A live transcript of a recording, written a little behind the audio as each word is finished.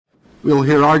We'll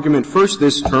hear argument first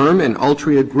this term in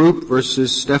Altria Group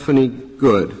versus Stephanie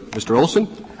Good. Mr. Olson.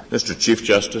 Mr. Chief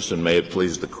Justice, and may it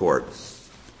please the Court.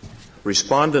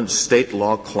 Respondents' state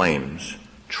law claims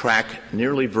track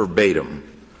nearly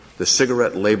verbatim the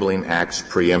Cigarette Labeling Act's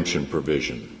preemption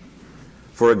provision.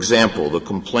 For example, the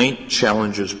complaint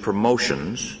challenges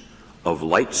promotions of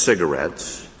light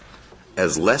cigarettes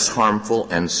as less harmful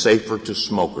and safer to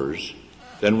smokers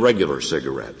than regular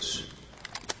cigarettes.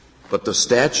 But the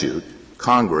statute,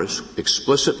 Congress,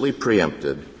 explicitly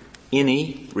preempted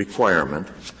any requirement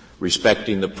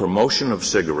respecting the promotion of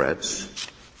cigarettes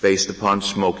based upon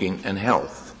smoking and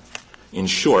health. In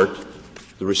short,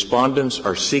 the respondents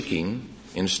are seeking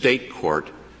in state court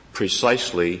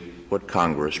precisely what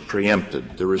Congress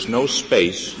preempted. There is no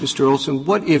space. Mr. Olson,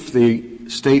 what if the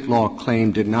state law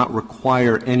claim did not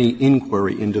require any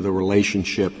inquiry into the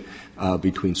relationship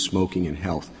between smoking and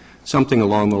health? Something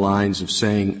along the lines of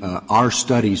saying, our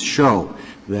studies show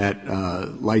that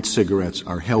light cigarettes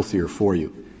are healthier for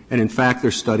you. And in fact,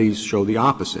 their studies show the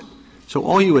opposite. So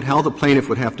how the plaintiff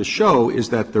would have to show is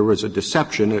that there was a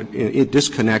deception, a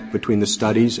disconnect between the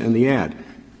studies and the ad.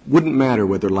 Wouldn't matter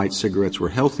whether light cigarettes were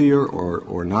healthier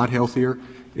or not healthier.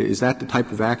 Is that the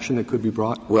type of action that could be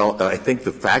brought? Well, I think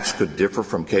the facts could differ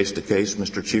from case to case,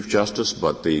 Mr. Chief Justice,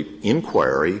 but the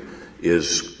inquiry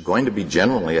is going to be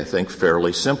generally, I think,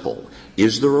 fairly simple.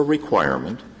 Is there a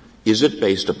requirement? Is it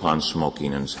based upon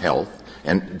smoking and health?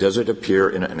 And does it appear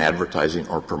in an advertising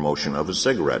or promotion of a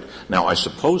cigarette? Now, I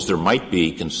suppose there might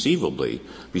conceivably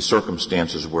be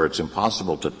circumstances where it's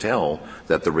impossible to tell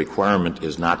that the requirement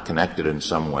is not connected in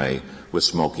some way with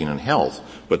smoking and health.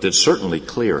 But it's certainly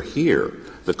clear here.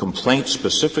 The complaint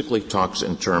specifically talks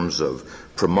in terms of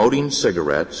promoting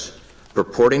cigarettes,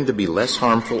 purporting to be less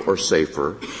harmful or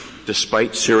safer,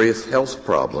 despite serious health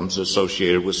problems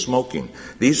associated with smoking.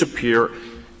 These appear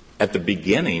at the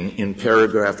beginning in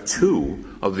paragraph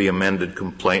 2 of the amended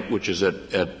complaint, which is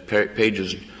at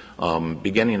pages,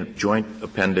 beginning of joint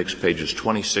appendix pages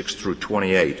 26 through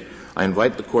 28. I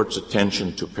invite the Court's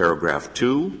attention to paragraph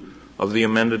 2 of the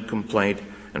amended complaint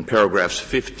and paragraphs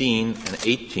 15 and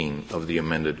 18 of the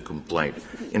amended complaint.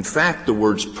 In fact, the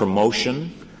words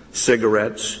promotion,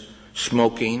 cigarettes,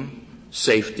 smoking,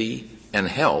 safety, and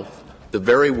health, the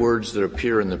very words that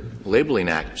appear in the Labeling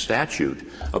Act statute,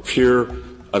 appear,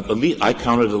 I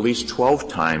counted at least 12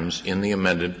 times in the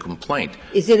amended complaint.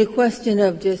 Is it a question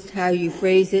of just how you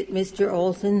phrase it, Mr.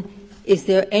 Olson? Is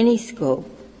there any scope?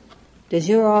 Does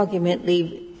your argument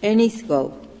leave any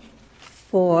scope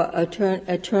for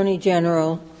Attorney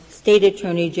General, State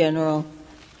Attorney General,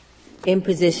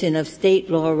 imposition of state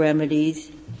law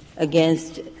remedies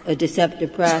against a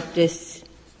deceptive practice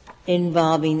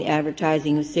involving the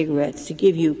advertising of cigarettes? To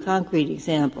give you a concrete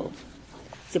example,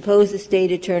 suppose the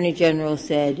State Attorney General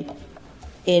said,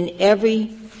 suppose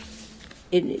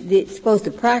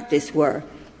the practice were,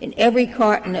 in every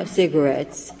carton of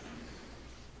cigarettes,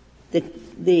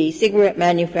 the cigarette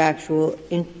manufacturer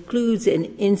includes an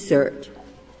insert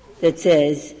that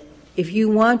says, if you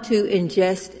want to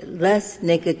ingest less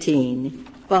nicotine,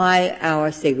 buy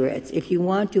our cigarettes. If you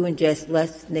want to ingest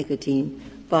less nicotine,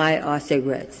 buy our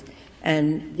cigarettes.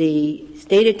 And the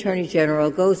State Attorney General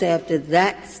goes after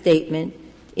that statement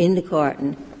in the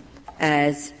carton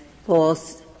as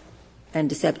false and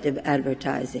deceptive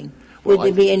advertising. Would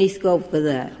there be any scope for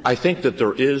that? I think that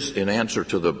there is, in answer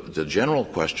to the general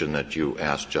question that you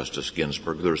asked, Justice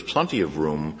Ginsburg, there's plenty of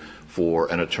room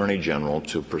for an Attorney General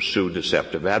to pursue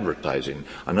deceptive advertising.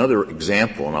 Another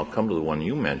example, and I'll come to the one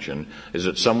you mentioned, is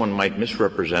that someone might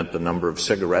misrepresent the number of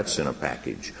cigarettes in a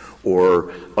package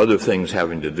or other things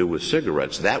having to do with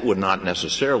cigarettes. That would not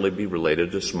necessarily be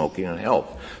related to smoking and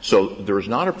health. So there's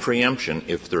not a preemption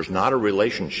if there's not a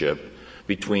relationship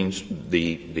between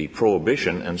the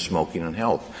prohibition and smoking and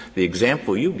health. The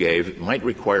example you gave might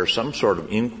require some sort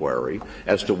of inquiry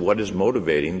as to what is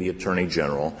motivating the Attorney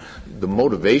General. The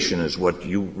motivation is what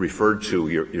you referred to,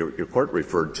 your court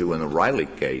referred to in the Riley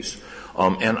case.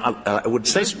 And I would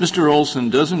say, Mr. Olson,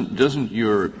 doesn't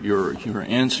your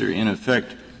answer in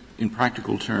effect, in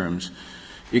practical terms,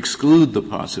 exclude the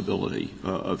possibility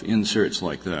of inserts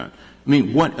like that? I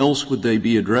mean, what else would they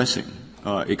be addressing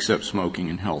except smoking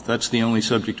and health? That's the only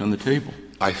subject on the table.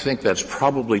 I think that's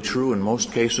probably true in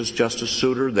most cases, Justice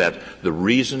Souter, that the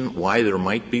reason why there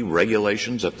might be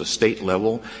regulations at the state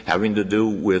level having to do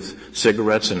with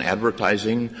cigarettes and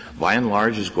advertising, by and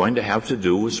large, is going to have to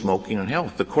do with smoking and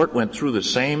health. The Court went through the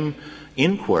same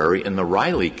inquiry in the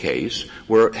Riley case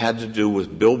where it had to do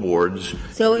with billboards.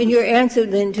 So in your answer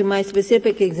then to my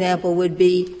specific example would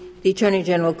be the Attorney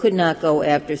General could not go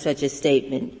after such a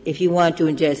statement if you want to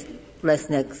ingest less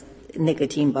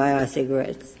nicotine, buy our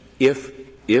cigarettes. If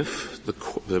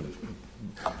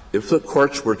the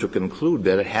courts were to conclude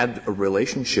that it had a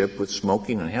relationship with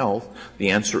smoking and health,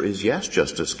 the answer is yes,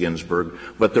 Justice Ginsburg.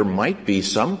 But there might be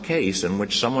some case in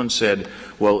which someone said,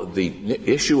 well, the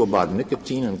issue about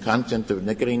nicotine and content of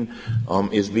nicotine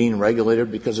is being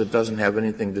regulated because it doesn't have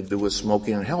anything to do with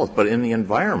smoking and health. But in the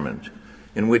environment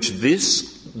in which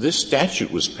this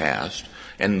statute was passed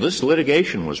and this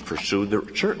litigation was pursued, there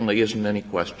certainly isn't any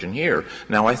question here.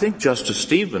 Now, I think Justice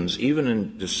Stevens, even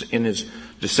in his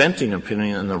dissenting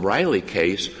opinion in the Riley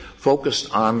case,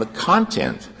 focused on the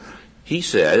content. He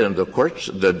said, and the court's,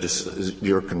 the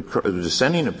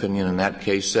dissenting opinion in that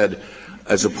case said,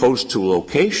 as opposed to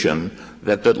location,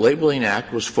 that the Labeling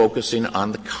Act was focusing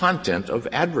on the content of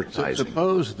advertising.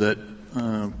 Suppose that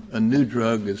a new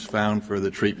drug is found for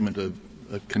the treatment of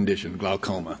a condition,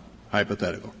 glaucoma,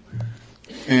 hypothetical.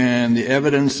 And the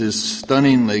evidence is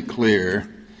stunningly clear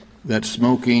that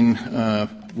smoking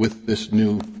with this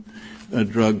new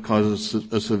drug causes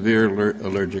a severe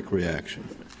allergic reaction.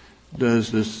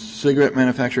 Does the cigarette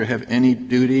manufacturer have any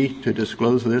duty to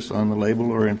disclose this on the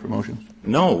label or in promotion?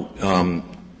 No,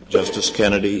 Justice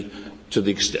Kennedy. To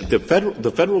the extent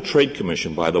the Federal Trade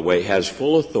Commission, by the way, has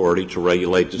full authority to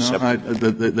regulate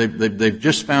they've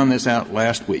just found this out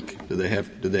last week. Do they have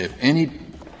any?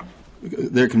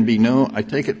 There can be no. I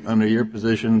take it under your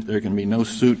position, there can be no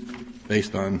suit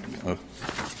based on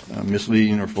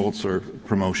misleading or false or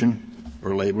promotion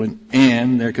or labeling,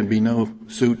 and there can be no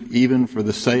suit even for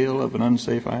the sale of an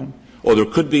unsafe item? Well, there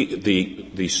could be.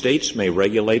 The states may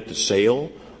regulate the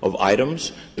sale of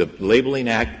items. The Labeling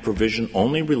Act provision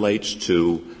only relates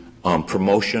to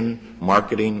promotion,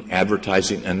 marketing,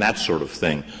 advertising, and that sort of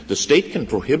thing. The state can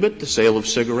prohibit the sale of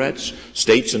cigarettes.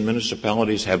 States and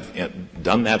municipalities have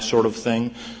done that sort of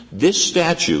thing. This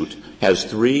statute has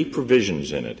 3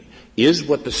 provisions in it. Is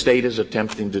what the state is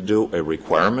attempting to do a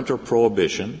requirement or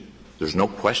prohibition? There's no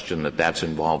question that that's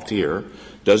involved here.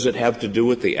 Does it have to do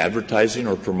with the advertising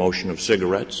or promotion of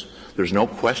cigarettes? There's no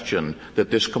question that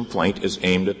this complaint is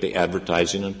aimed at the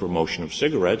advertising and promotion of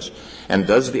cigarettes. And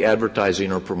does the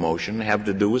advertising or promotion have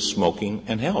to do with smoking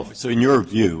and health? So in your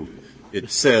view,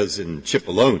 it says in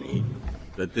Cipollone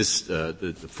that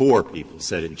the 4 people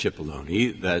said in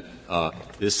Cipollone that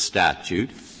this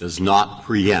statute does not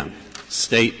preempt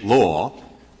state law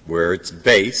where it's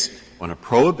based on a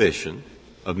prohibition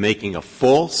of making a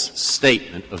false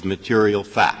statement of material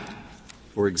fact.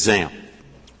 For example,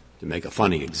 to make a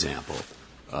funny example,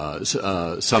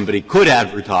 somebody could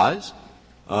advertise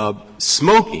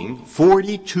smoking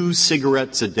 42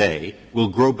 cigarettes a day will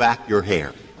grow back your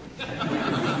hair.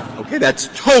 Okay, that's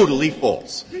totally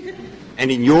false.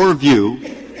 And in your view,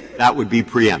 that would be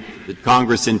preempted, that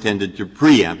Congress intended to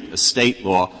preempt a state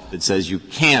law that says you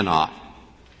cannot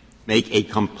make a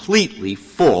completely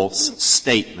false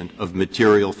statement of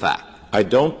material fact.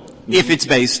 If it's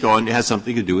based on, it has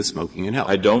something to do with smoking and health.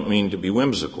 I don't mean to be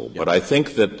whimsical, but I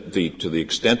think that to the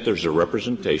extent there's a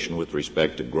representation with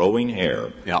respect to growing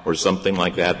hair or something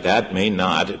like that, that may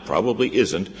not, it probably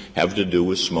isn't, have to do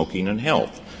with smoking and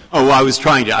health. Oh, well, I was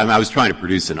trying to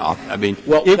produce it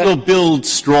will build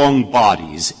strong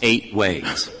bodies 8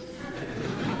 ways.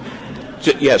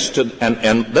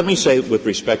 And let me say with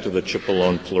respect to the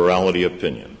Cipollone plurality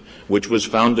opinion, which was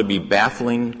found to be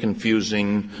baffling,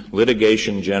 confusing,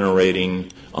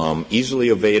 litigation-generating, easily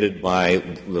evaded by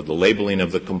the labeling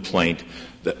of the complaint,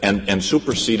 and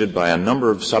superseded by a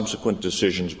number of subsequent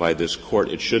decisions by this Court,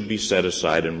 it should be set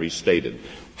aside and restated.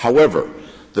 However,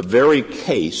 the very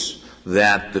case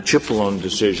that the Cipollone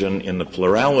decision in the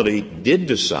plurality did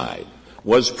decide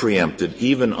was preempted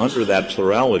even under that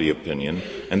plurality opinion,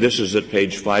 and this is at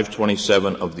page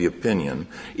 527 of the opinion,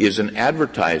 is an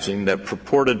advertising that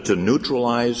purported to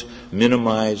neutralize,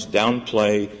 minimize,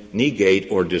 downplay, negate,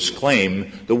 or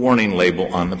disclaim the warning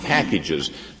label on the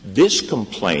packages. This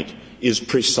complaint is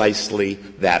precisely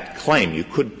that claim. You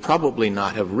could probably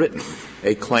not have written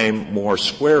a claim more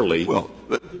squarely. Well,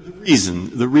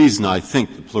 the reason I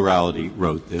think the plurality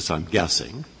wrote this, I'm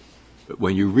guessing, but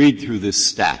when you read through this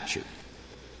statute,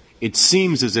 it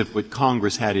seems as if what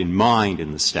Congress had in mind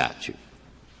in the statute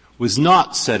was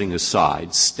not setting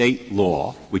aside state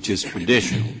law, which is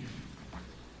traditional,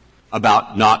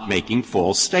 about not making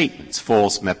false statements,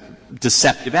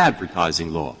 deceptive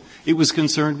advertising law. It was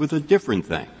concerned with a different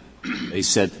thing. They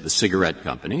said to the cigarette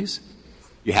companies,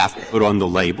 you have to put on the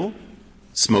label,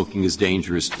 smoking is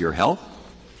dangerous to your health.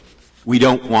 We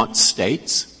don't want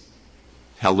states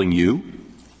telling you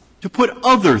to put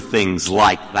other things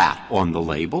like that on the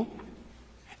label,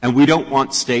 and we don't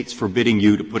want states forbidding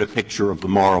you to put a picture of the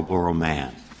Marlboro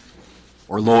Man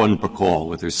or Lauren Bacall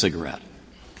with her cigarette.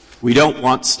 We don't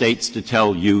want states to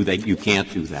tell you that you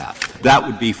can't do that. That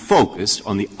would be focused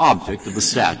on the object of the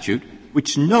statute,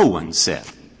 which no one said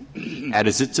had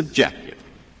as its objective,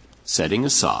 setting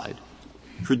aside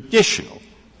traditional,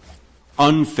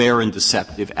 unfair and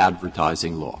deceptive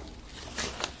advertising law.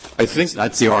 I think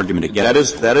that's the argument again.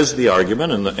 That is the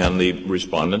argument, and the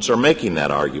respondents are making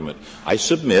that argument. I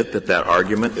submit that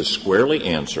argument is squarely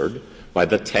answered by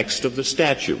the text of the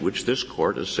statute, which this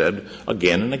Court has said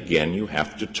again and again you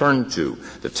have to turn to.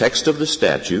 The text of the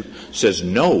statute says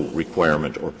no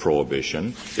requirement or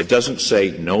prohibition. It doesn't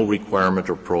say no requirement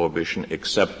or prohibition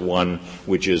except one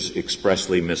which is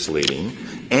expressly misleading.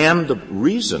 And the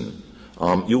reason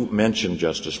you mentioned,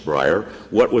 Justice Breyer,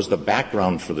 what was the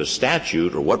background for the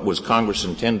statute or what was Congress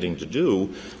intending to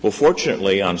do? Well,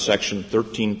 fortunately, on Section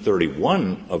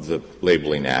 1331 of the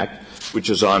Labeling Act, which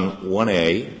is on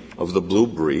 1A of the blue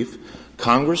brief,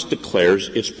 Congress declares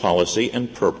its policy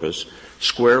and purpose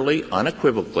squarely,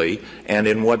 unequivocally, and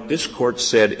in what this Court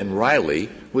said in Riley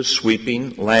was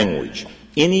sweeping language.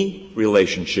 Any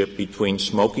relationship between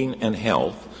smoking and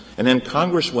health. And then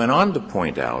Congress went on to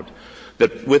point out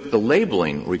that with the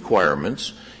labeling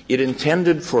requirements, it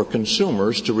intended for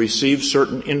consumers to receive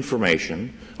certain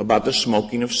information about the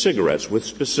smoking of cigarettes with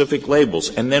specific labels,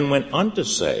 and then went on to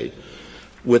say,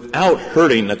 without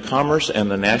hurting the commerce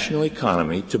and the national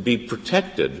economy, to be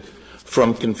protected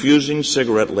from confusing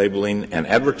cigarette labeling and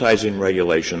advertising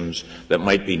regulations that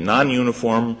might be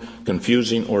non-uniform,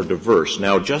 confusing, or diverse.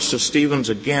 Now, Justice Stevens,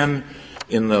 again,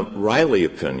 in the Riley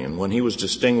opinion, when he was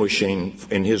distinguishing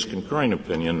in his concurring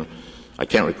opinion, I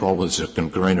can't recall whether it's a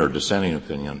concurring or dissenting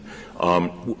opinion,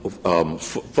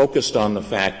 focused on the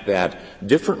fact that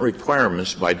different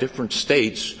requirements by different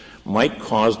states might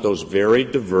cause those very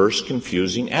diverse,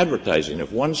 confusing advertising.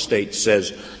 If one state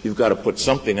says you've got to put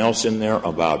something else in there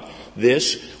about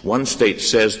this, one state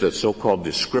says that so-called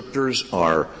descriptors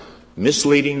are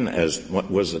misleading, as what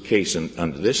was the case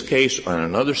under this case, or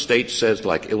another state says,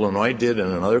 like Illinois did in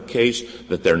another case,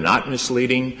 that they're not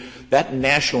misleading, that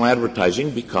national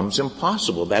advertising becomes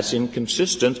impossible. That's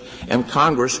inconsistent, and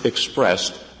Congress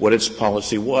expressed what its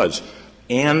policy was.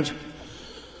 And,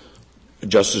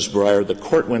 Justice Breyer, the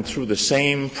Court went through the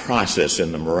same process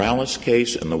in the Morales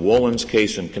case and the Wolins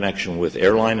case in connection with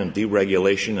airline and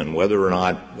deregulation and whether or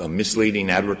not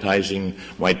misleading advertising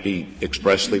might be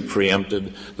expressly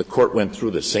preempted. The Court went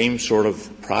through the same sort of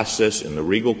process in the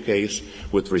Regal case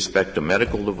with respect to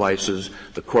medical devices.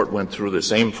 The Court went through the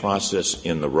same process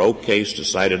in the Roe case,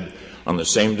 decided on the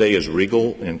same day as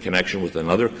Regal in connection with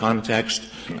another context,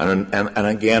 and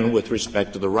again with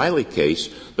respect to the Riley case.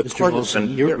 The Mr. Court Wilson, has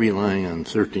been you're relying on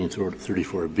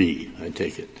 1334B, I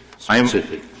take it,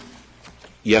 specific.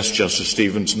 Yes, Justice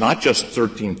Stevens, not just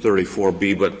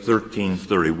 1334B, but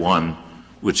 1331,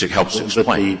 which it helps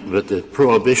explain. But the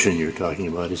prohibition you're talking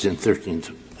about is in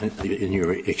in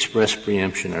your express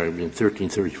preemption argument,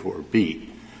 1334B.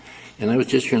 And I was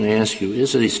just going to ask you,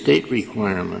 is it a state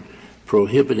requirement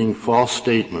prohibiting false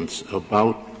statements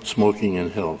about smoking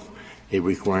and health a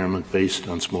requirement based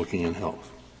on smoking and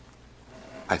health?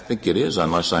 I think it is,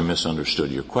 unless I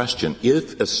misunderstood your question.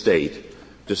 If a state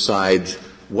decides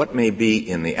what may be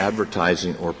in the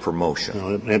advertising or promotion.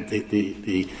 No,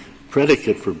 the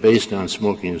predicate for based on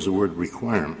smoking is the word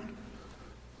requirement.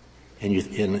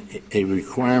 And a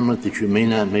requirement that you may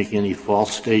not make any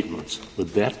false statements, would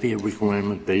that be a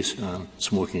requirement based on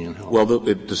smoking and health? Well,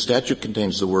 the statute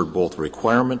contains the word both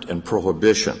requirement and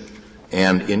prohibition.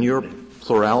 And in your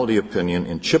plurality opinion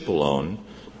in Cipollone,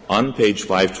 on page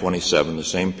 527, the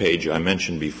same page I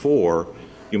mentioned before,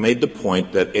 you made the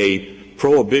point that a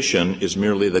prohibition is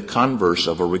merely the converse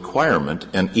of a requirement,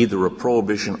 and either a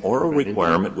prohibition or a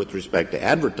requirement with respect to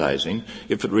advertising,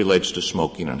 if it relates to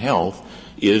smoking and health,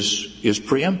 is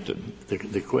preempted.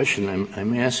 The question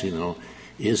I'm asking, though,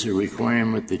 is a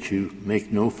requirement that you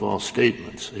make no false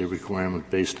statements a requirement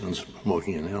based on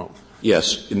smoking and health?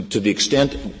 Yes, to the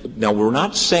extent — now, we're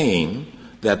not saying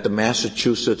that the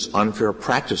Massachusetts unfair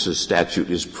practices statute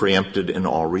is preempted in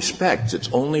all respects. It's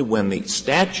only when the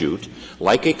statute,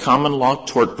 like a common law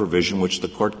tort provision, which the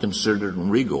Court considered in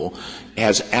Regal,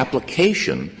 has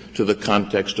application to the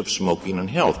context of smoking and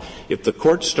health. If the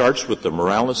Court starts with the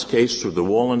Morales case, through the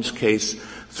Wolins case,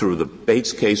 through the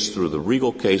Bates case, through the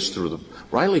Regal case, through the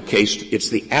Riley case, it's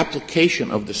the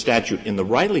application of the statute. In the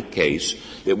Riley case,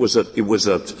 it was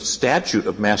a statute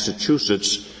of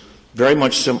Massachusetts very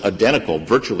much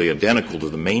virtually identical to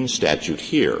the Maine statute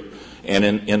here. And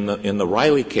in the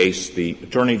Riley case, the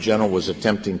Attorney General was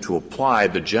attempting to apply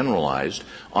the generalized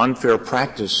unfair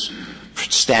practice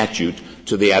statute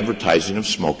to the advertising of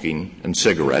smoking and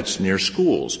cigarettes near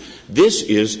schools. This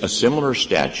is a similar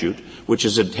statute which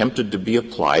is attempted to be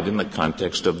applied in the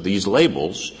context of these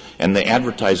labels and the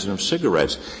advertising of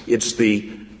cigarettes. It's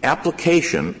the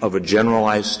application of a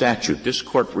generalized statute. This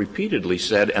Court repeatedly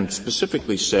said, and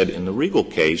specifically said in the Regal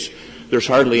case, there's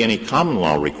hardly any common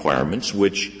law requirements,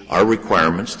 which are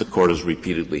requirements the Court has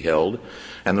repeatedly held,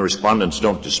 and the respondents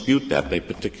don't dispute that. They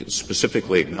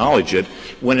specifically acknowledge it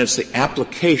when it's the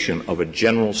application of a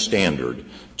general standard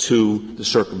to the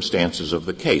circumstances of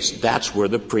the case. That's where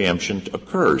the preemption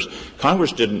occurs.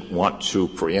 Congress didn't want to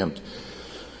preempt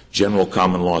general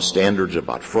common law standards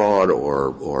about fraud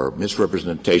or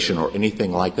misrepresentation or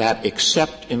anything like that,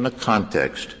 except in the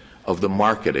context of the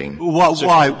marketing.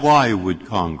 Why would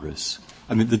Congress?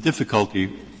 I mean, the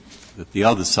difficulty that the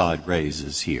other side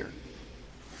raises here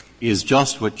is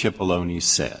just what Cipollone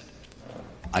said.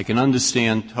 I can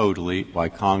understand totally why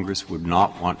Congress would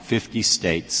not want 50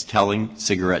 states telling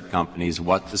cigarette companies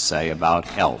what to say about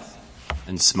health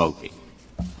and smoking,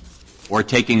 or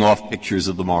taking off pictures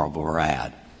of the Marlboro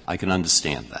ad. I can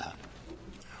understand that.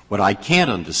 What I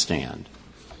can't understand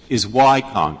is why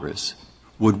Congress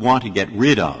would want to get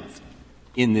rid of,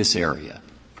 in this area,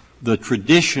 the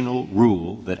traditional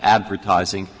rule that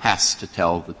advertising has to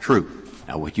tell the truth.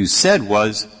 Now, what you said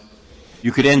was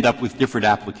you could end up with different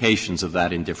applications of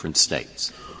that in different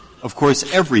states. Of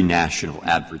course, every national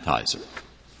advertiser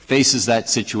faces that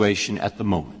situation at the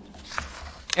moment.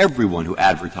 Everyone who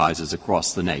advertises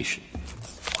across the nation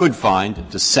could find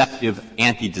deceptive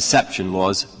anti-deception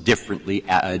laws differently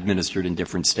administered in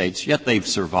different states, yet they've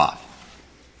survived.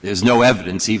 There's no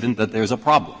evidence even that there's a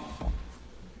problem.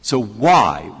 So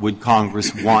why would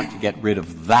Congress want to get rid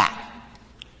of that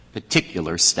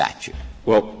particular statute?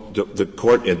 Well,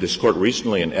 this Court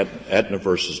recently in Aetna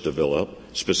versus Davila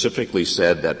specifically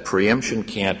said that preemption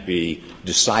can't be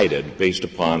decided based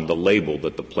upon the label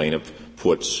that the plaintiff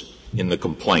puts in the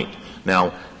complaint.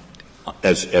 Now,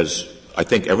 as I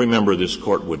think every member of this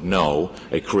Court would know,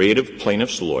 a creative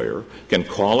plaintiff's lawyer can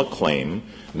call a claim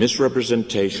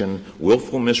misrepresentation,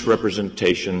 willful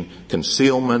misrepresentation,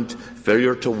 concealment,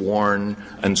 failure to warn,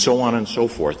 and so on and so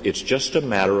forth. It's just a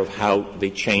matter of how they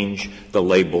change the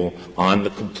label on the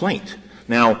complaint.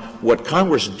 Now, what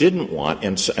Congress didn't want,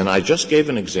 and I just gave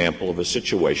an example of a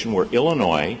situation where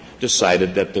Illinois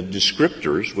decided that the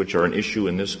descriptors, which are an issue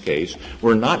in this case,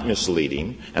 were not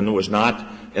misleading and there was not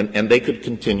and they could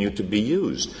continue to be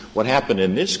used. What happened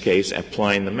in this case,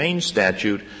 applying the Maine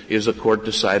statute, is the Court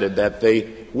decided that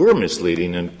they were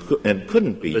misleading and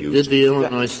couldn't be used. Did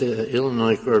the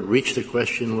Illinois Court reach the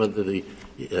question whether the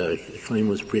claim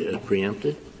was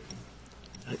preempted?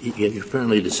 You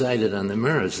apparently decided on the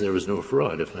merits there was no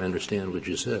fraud, if I understand what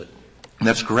you said.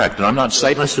 That's correct. And I'm not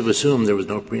citing. You must have assumed there was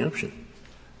no preemption,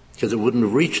 because it wouldn't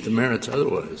have reached the merits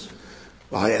otherwise.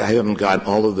 I haven't got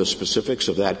all of the specifics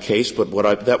of that case, but what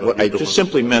I just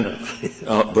simply meant,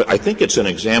 but I think it's an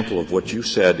example of what you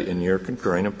said in your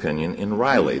concurring opinion in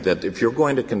Riley, that if you're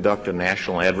going to conduct a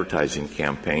national advertising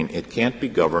campaign, it can't be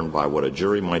governed by what a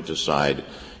jury might decide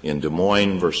in Des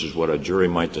Moines versus what a jury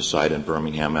might decide in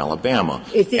Birmingham, Alabama.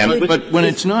 But when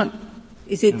it's not,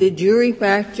 is it the jury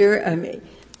factor? I mean,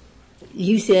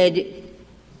 you said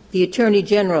the Attorney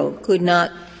General could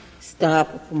not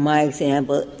stop, for my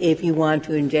example, if you want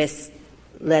to ingest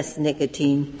less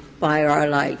nicotine, buy our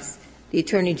lights. The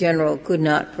Attorney General could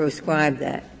not prescribe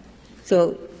that.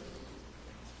 So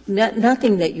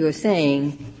nothing that you're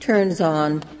saying turns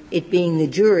on it being the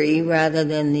jury rather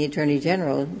than the Attorney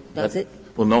General, does it?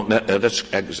 Well, no,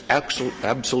 that's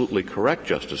absolutely correct,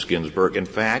 Justice Ginsburg. In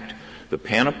fact, the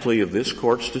panoply of this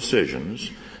Court's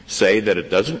decisions say that it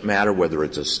doesn't matter whether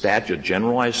it's a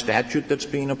generalized statute that's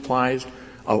being applied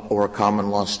or a common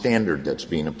law standard that's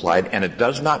being applied, and it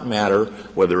does not matter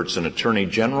whether it's an Attorney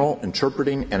General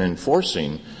interpreting and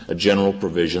enforcing general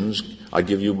provisions. I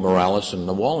give you Morales and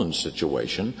Nawalny's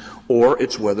situation, or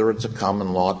it's whether it's a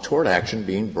common law tort action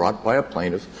being brought by a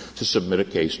plaintiff to submit a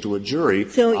case to a jury,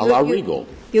 a la Regal.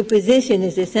 Your position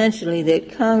is essentially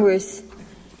that Congress,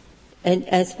 and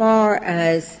as far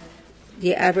as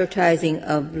the advertising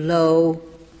of low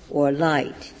or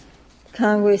light,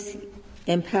 Congress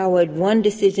empowered one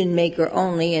decision maker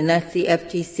only, and that's the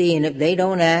FTC, and if they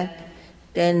don't act,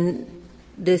 then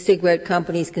the cigarette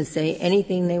companies can say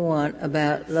anything they want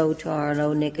about low tar,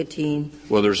 low nicotine.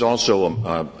 Well, there's also,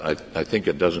 I think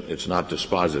it's not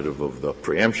dispositive of the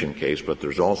preemption case, but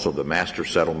there's also the master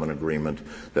settlement agreement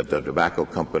that the tobacco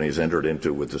companies entered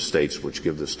into with the states, which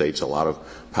give the states a lot of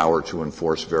power to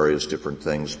enforce various different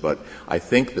things. But I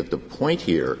think that the point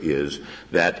here is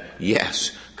that,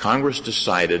 yes, Congress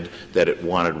decided that it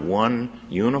wanted one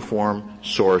uniform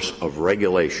source of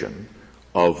regulation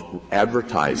of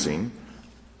advertising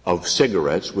of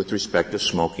cigarettes with respect to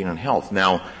smoking and health.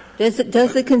 Now,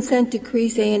 does the consent decree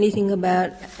say anything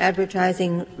about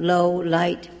advertising low,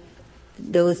 light,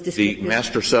 those descriptors? The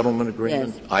master settlement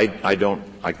agreement? Yes.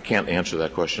 I can't answer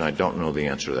that question. I don't know the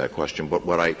answer to that question. But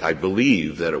what I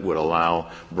believe that it would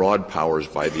allow broad powers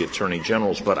by the attorney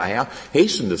generals. But I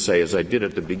hasten to say, as I did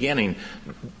at the beginning,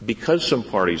 because some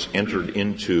parties entered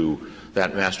into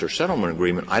that master settlement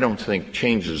agreement, I don't think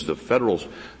changes the federal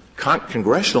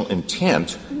congressional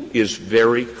intent is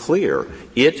very clear.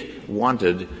 It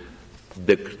wanted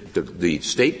the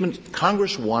statement,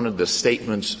 Congress wanted the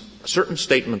statements, certain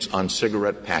statements on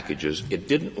cigarette packages. It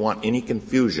didn't want any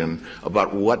confusion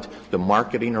about what the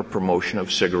marketing or promotion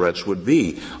of cigarettes would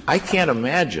be. I can't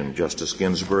imagine, Justice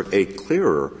Ginsburg, a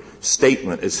clearer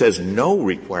statement. It says no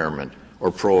requirement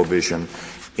or prohibition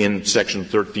in Section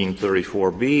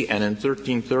 1334B, and in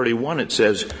 1331 it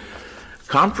says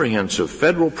comprehensive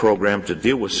federal program to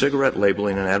deal with cigarette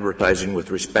labeling and advertising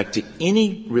with respect to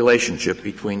any relationship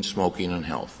between smoking and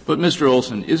health. But, Mr.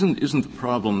 Olson, isn't the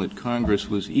problem that Congress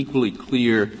was equally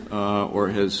clear, or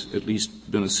has at least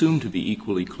been assumed to be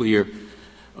equally clear,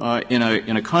 in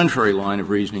a contrary line of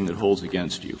reasoning that holds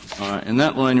against you? And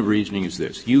that line of reasoning is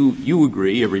this. You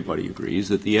agree, everybody agrees,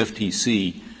 that the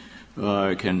FTC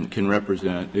can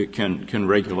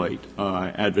regulate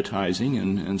advertising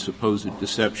and supposed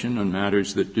deception on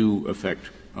matters that do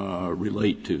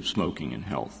relate to smoking and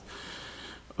health.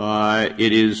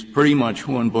 It is pretty much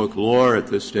hornbook law at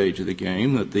this stage of the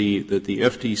game that the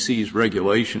FTC's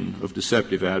regulation of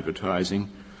deceptive advertising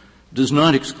does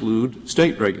not exclude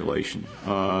state regulation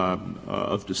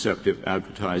of deceptive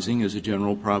advertising as a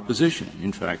general proposition.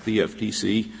 In fact, the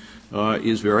FTC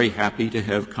is very happy to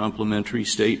have complementary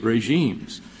state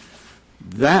regimes.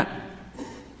 That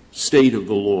state of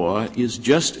the law is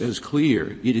just as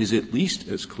clear, it is at least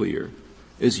as clear,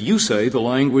 as you say the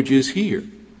language is here.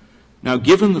 Now,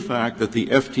 given the fact that the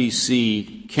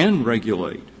FTC can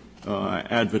regulate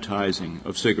advertising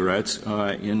of cigarettes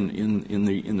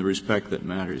in the respect that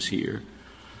matters here,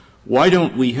 why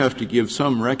don't we have to give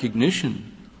some recognition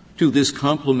to this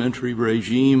complementary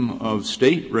regime of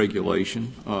state regulation,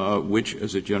 which,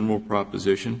 as a general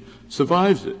proposition,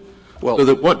 survives it? Well, so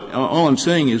that all I'm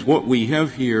saying is what we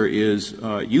have here is,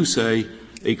 you say,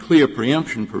 a clear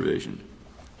preemption provision,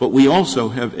 but we also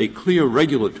have a clear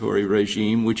regulatory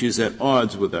regime which is at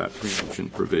odds with that preemption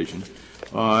provision.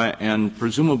 And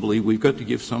presumably we've got to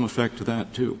give some effect to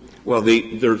that too. Well,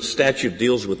 the statute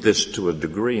deals with this to a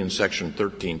degree in Section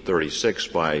 1336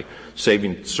 by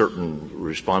saving certain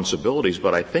responsibilities,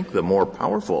 but I think the more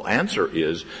powerful answer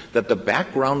is that the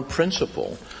background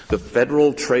principle, the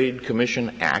Federal Trade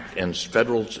Commission Act and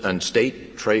Federal and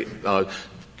State Trade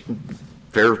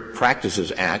Fair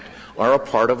Practices Act are a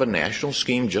part of a national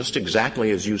scheme, just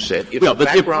exactly as you said. But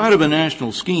they're part of a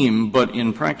national scheme, but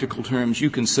in practical terms you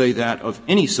can say that of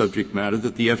any subject matter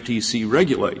that the FTC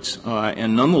regulates.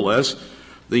 And nonetheless,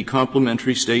 the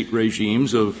complementary state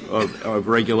regimes of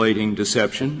regulating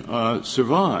deception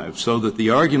survive, so that the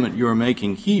argument you're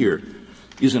making here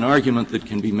is an argument that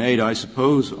can be made, I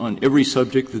suppose, on every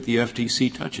subject that the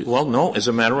FTC touches. Well, no. As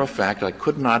a matter of fact, I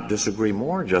could not disagree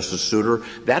more, Justice Souter.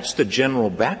 That's the general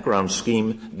background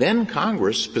scheme. Then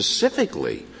Congress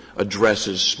specifically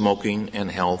addresses smoking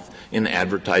and health in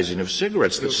advertising of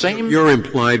cigarettes. The same. Your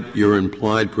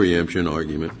implied preemption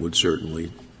argument would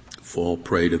certainly fall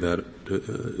prey to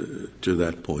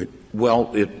that point.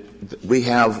 Well,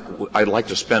 I'd like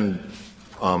to spend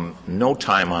no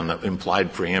time on the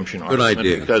implied preemption argument. Good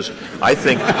idea. Because I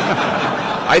think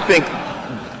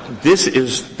this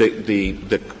is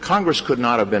the Congress could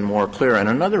not have been more clear. And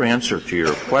another answer to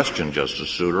your question,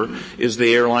 Justice Souter, is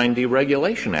the Airline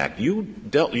Deregulation Act.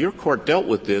 Your court dealt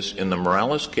with this in the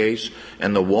Morales case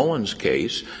and the Wollens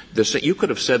case. You could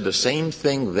have said the same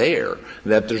thing there,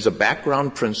 that there's a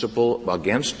background principle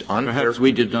against unfair. Perhaps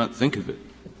we did not think of it.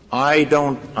 I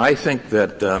think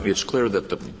that it's clear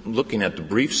that looking at the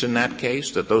briefs in that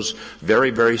case, that those very,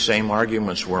 very same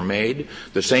arguments were made.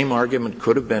 The same argument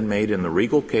could have been made in the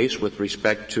Regal case with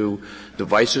respect to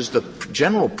devices. The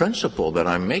general principle that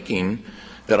I'm making,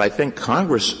 that I think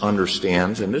Congress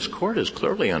understands, and this Court has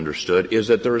clearly understood, is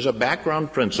that there is a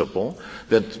background principle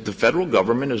that the federal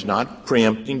government is not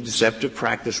preempting deceptive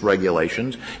practice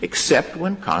regulations except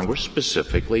when Congress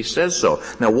specifically says so.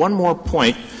 Now, one more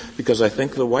point, because I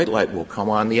think the white light will come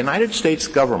on. The United States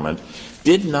government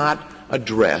did not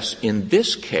address, in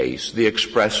this case, the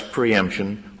express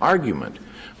preemption argument.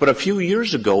 But a few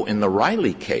years ago in the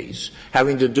Riley case,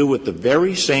 having to do with the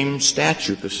very same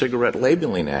statute, the Cigarette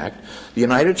Labeling Act, the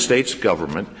United States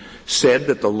government said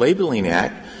that the Labeling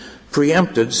Act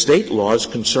preempted state laws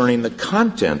concerning the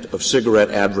content of cigarette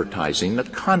advertising,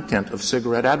 That's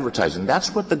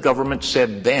what the government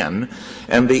said then,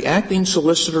 and the acting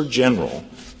Solicitor General,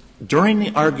 during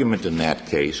the argument in that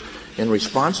case, in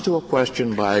response to a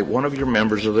question by one of your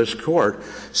members of this court,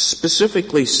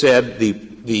 specifically said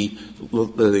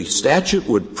the statute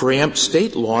would preempt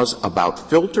state laws about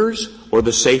filters or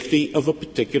the safety of a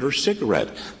particular cigarette.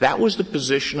 That was the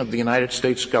position of the United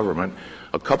States government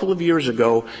a couple of years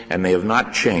ago, and they have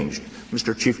not changed.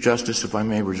 Mr. Chief Justice, if I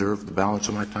may reserve the balance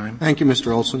of my time. Thank you,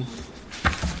 Mr. Olson.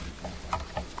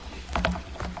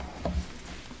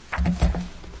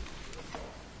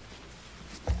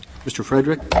 Mr.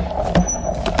 Frederick.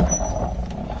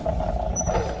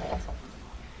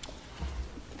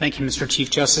 Thank you, Mr.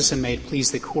 Chief Justice, and may it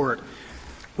please the Court.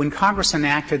 When Congress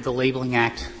enacted the Labeling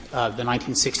Act, the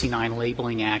 1969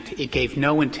 Labeling Act, it gave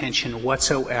no intention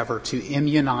whatsoever to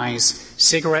immunize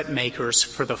cigarette makers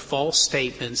for the false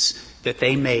statements that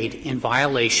they made in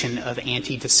violation of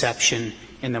anti-deception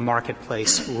in the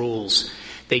marketplace rules.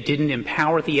 They didn't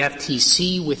empower the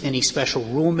FTC with any special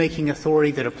rulemaking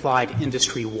authority that applied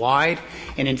industry-wide,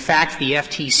 and in fact, the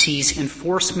FTC's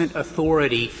enforcement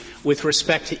authority with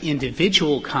respect to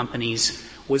individual companies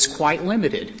was quite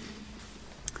limited.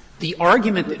 The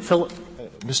argument that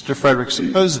Mr. Frederick,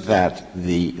 suppose that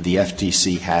the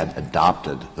FTC had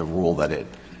adopted the rule that it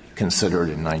considered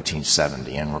in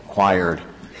 1970 and required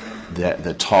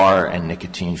the tar and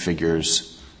nicotine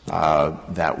figures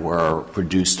that were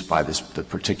produced by the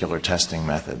particular testing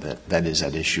method that is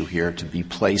at issue here to be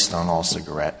placed on all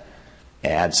cigarette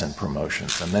ads and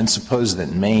promotions. And then suppose that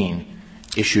Maine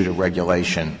issued a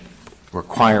regulation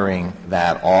requiring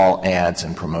that all ads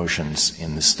and promotions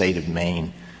in the state of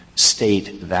Maine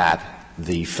state that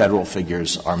the federal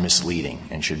figures are misleading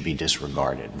and should be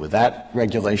disregarded. Would that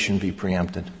regulation be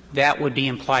preempted? That would be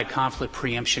implied conflict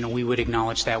preemption, and we would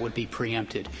acknowledge that would be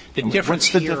preempted.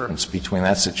 What's the difference between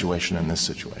that situation and this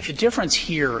situation? The difference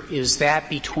here is that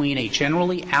between a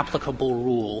generally applicable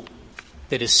rule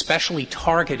that is specially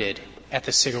targeted at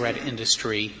the cigarette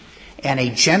industry and a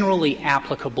generally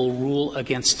applicable rule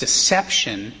against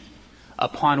deception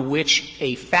upon which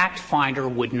a fact finder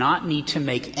would not need to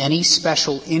make any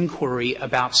special inquiry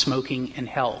about smoking and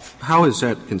health. How is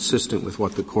that consistent with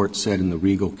what the Court said in the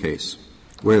Regal case,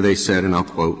 where they said, and I'll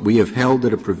quote, "We have held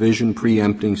that a provision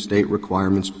preempting state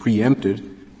requirements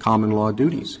preempted common law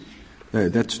duties."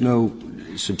 That's no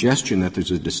suggestion that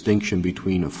there's a distinction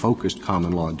between a focused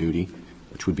common law duty,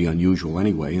 which would be unusual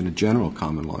anyway, and a general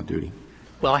common law duty.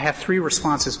 Well, I have three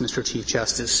responses, Mr. Chief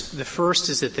Justice. The first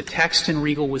is that the text in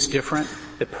Regal was different.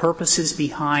 The purposes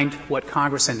behind what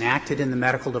Congress enacted in the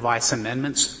medical device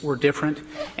amendments were different.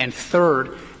 And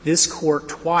third, this Court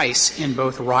twice in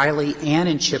both Riley and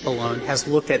in Cipollone has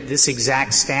looked at this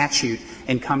exact statute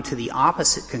and come to the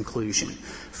opposite conclusion.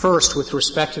 First, with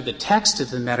respect to the text of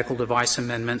the medical device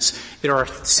amendments, there are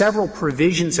several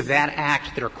provisions of that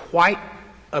act that are quite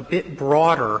a bit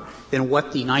broader than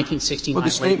what the 1969 Well,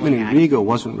 the statement in Regal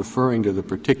wasn't referring to the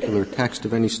particular text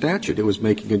of any statute. It was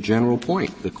making a general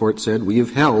point. The Court said, we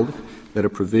have held that a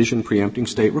provision preempting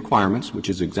state requirements, which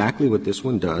is exactly what this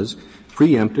one does,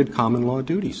 preempted common law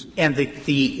duties. And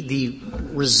the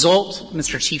result,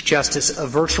 Mr. Chief Justice, of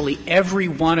virtually every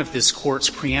one of this Court's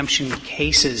preemption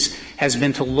cases has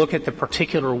been to look at the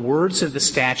particular words of the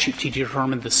statute to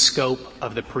determine the scope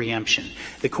of the preemption.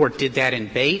 The Court did that in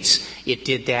Bates. It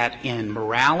did that in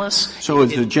Morales. So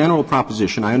as a general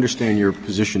proposition, I understand your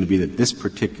position to be that this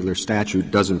particular statute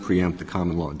doesn't preempt the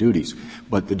common law duties.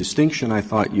 But the distinction I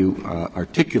thought you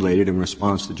articulated in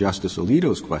response to Justice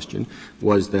Alito's question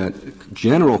was that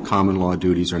general common law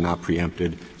duties are not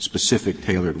preempted, specific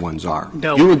tailored ones are.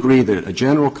 No. You agree that a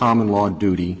general common law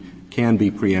duty can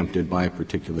be preempted by a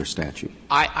particular statute?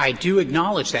 I do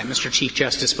acknowledge that, Mr. Chief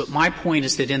Justice, but my point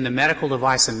is that in the medical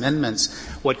device amendments,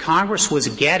 what Congress was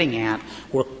getting at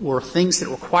were things that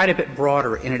were quite a bit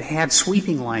broader, and it had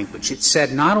sweeping language. It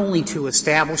said not only to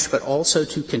establish but also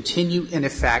to continue in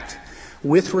effect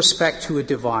with respect to a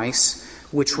device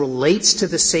which relates to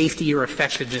the safety or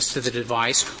effectiveness of the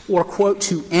device, or, quote,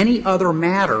 to any other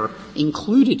matter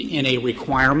included in a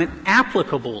requirement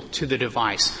applicable to the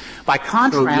device. By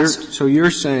contrast— So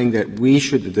you're saying that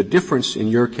the difference in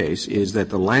your case is that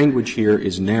the language here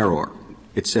is narrower.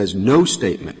 It says no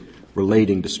statement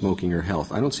relating to smoking or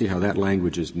health. I don't see how that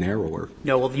language is narrower.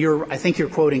 No, well, I think you're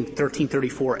quoting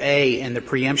 1334A, and the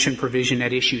preemption provision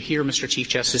at issue here, Mr. Chief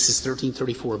Justice, is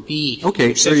 1334B.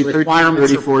 Okay,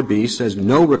 1334B says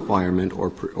no requirement or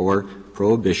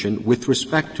prohibition with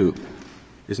respect to.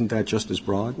 Isn't that just as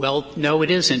broad? Well, no, it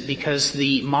isn't, because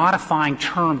the modifying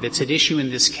term that's at issue in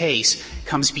this case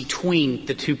comes between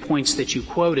the 2 points that you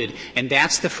quoted, and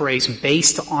that's the phrase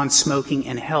based on smoking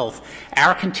and health.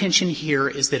 Our contention here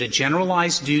is that a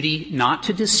generalized duty not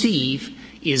to deceive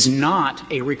is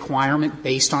not a requirement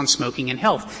based on smoking and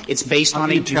health. It's based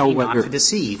on a duty not to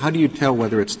deceive. How do you tell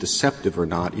whether it's deceptive or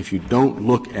not if you don't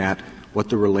look at what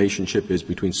the relationship is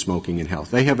between smoking and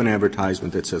health? They have an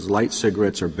advertisement that says light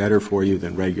cigarettes are better for you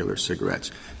than regular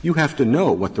cigarettes. You have to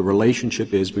know what the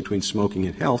relationship is between smoking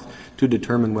and health to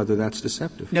determine whether that's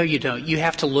deceptive. No, you don't. You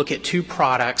have to look at two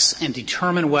products and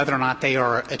determine whether or not they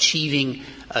are achieving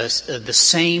the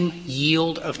same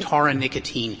yield of tar and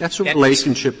nicotine. That's a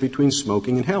relationship between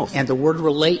smoking and health. And the word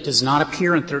relate does not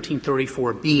appear in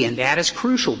 1334B, and that is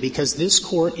crucial because this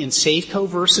Court in Safeco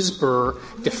versus Burr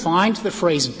defined the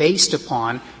phrase based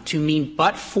upon to mean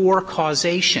but for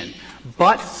causation.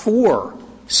 But for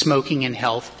smoking and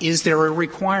health, is there a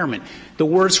requirement? The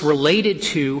words related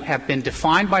to have been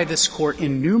defined by this Court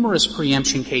in numerous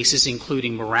preemption cases,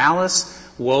 including Morales,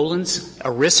 Wolins,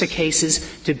 ERISA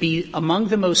cases, to be among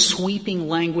the most sweeping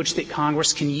language that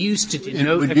Congress can use to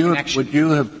denote a connection. Would you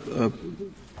have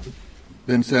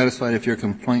been satisfied if your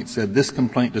complaint said this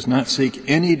complaint does not seek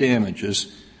any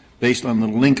damages based on the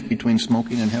link between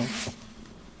smoking and health?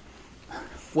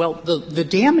 Well, the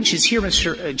damages here,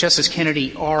 Justice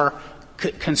Kennedy, are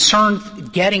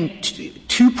concerned getting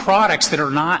two products that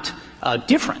are not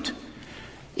different.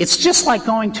 It's just like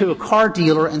going to a car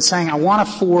dealer and saying, I want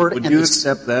a Ford. Would you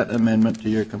accept that amendment to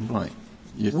your complaint?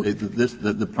 You say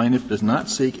that the plaintiff does not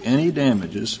seek any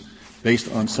damages based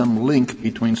on some link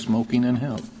between smoking and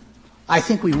health. I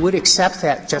think we would accept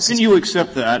that, Justice. Can you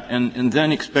accept that and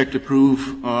then expect to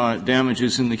prove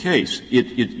damages in the case?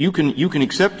 You can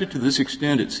accept it to this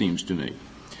extent, it seems to me.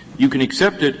 You can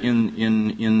accept it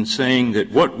in saying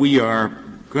that what we are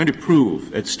going to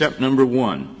prove at step number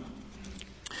 1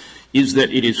 is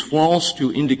that it is false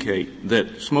to indicate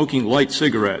that smoking light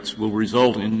cigarettes will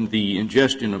result in the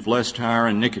ingestion of less tar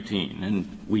and nicotine,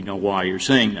 and we know why you're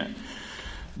saying that.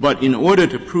 But in order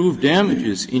to prove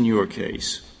damages in your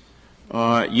case,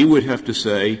 you would have to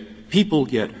say people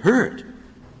get hurt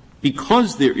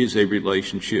because there is a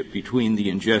relationship between the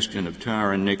ingestion of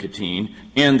tar and nicotine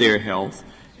and their health,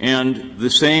 and the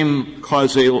same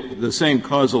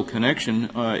causal connection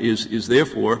is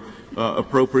therefore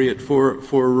appropriate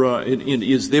it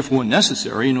is therefore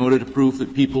necessary in order to prove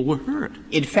that people were hurt.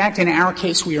 In fact, in our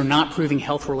case, we are not proving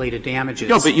health-related damages.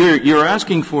 No, but you're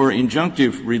asking for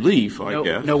injunctive relief, I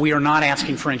guess. No, we are not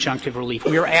asking for injunctive relief.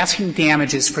 We are asking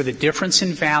damages for the difference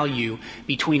in value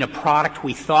between a product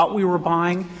we thought we were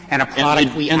buying and a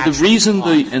product we actually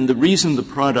bought. And the reason the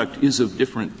product is of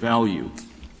different value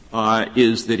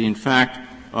is that, in fact,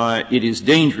 it is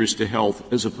dangerous to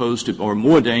health as opposed to, or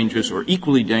more dangerous or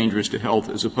equally dangerous to health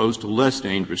as opposed to less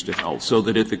dangerous to health, so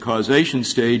that at the causation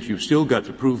stage you've still got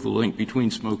to prove the link between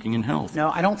smoking and health.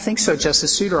 No, I don't think so,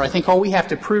 Justice Souter. I think all we have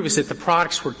to prove is that the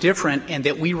products were different and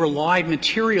that we relied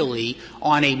materially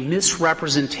on a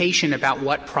misrepresentation about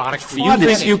what product we were getting. Do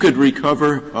you think you could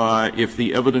recover if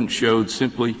the evidence showed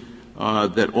simply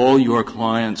that all your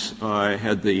clients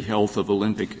had the health of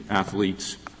Olympic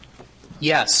athletes?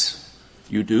 Yes.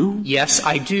 You do? Yes,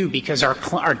 I do, because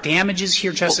our damages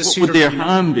here, Justice Souter. What would their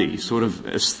harm be? Sort of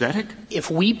aesthetic?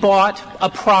 If we bought a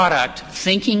product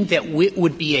thinking that it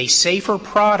would be a safer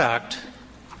product,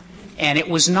 and it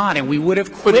was not, and we would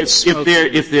have quit smoking.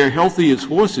 But if they're healthy as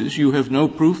horses, you have no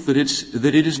proof that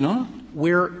it is not.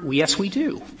 Yes, we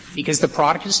do, because the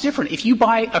product is different. If you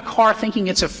buy a car thinking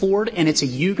it's a Ford and it's a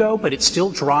Yugo, but it still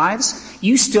drives,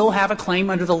 you still have a claim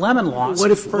under the Lemon Law for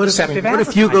deceptive advertising. What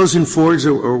if Yugos and Fords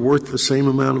are worth the same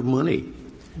amount of money?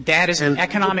 That is an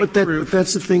economic proof. But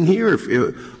that's the thing here.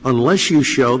 Unless you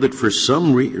show that for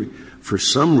some reason,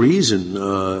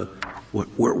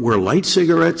 were light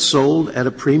cigarettes sold at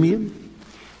a premium?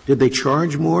 Did they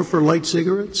charge more for light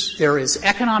cigarettes? There is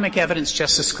economic evidence,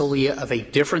 Justice Scalia, of a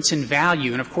difference in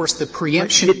value. And, of course, the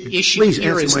preemption issue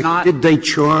here is not — Did they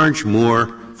charge more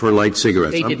for light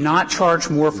cigarettes? They did not charge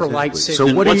more for light cigarettes.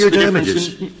 So what are your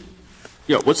damages?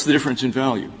 What's the difference in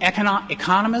value?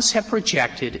 Economists have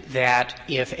projected that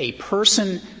if a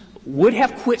person would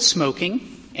have quit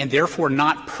smoking and therefore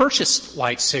not purchased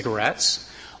light cigarettes,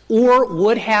 or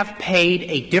would have paid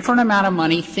a different amount of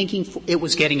money thinking it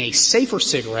was getting a safer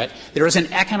cigarette, there is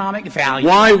an economic value.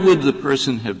 Why would the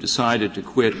person have decided to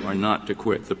quit or not to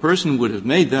quit? The person would have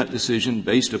made that decision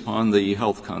based upon the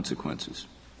health consequences.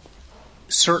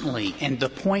 Certainly. And the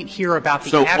point here about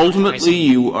the So advertising — ultimately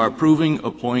you are proving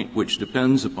a point which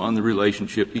depends upon the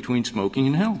relationship between smoking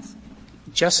and health.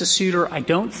 Justice Souter, I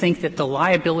don't think that the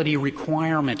liability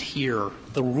requirement here,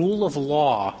 the rule of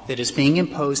law that is being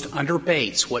imposed under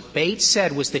Bates, what Bates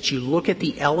said was that you look at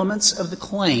the elements of the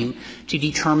claim to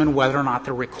determine whether or not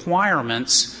the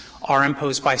requirements are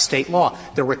imposed by state law.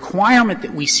 The requirement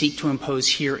that we seek to impose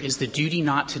here is the duty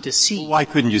not to deceive. Well, why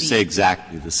couldn't you say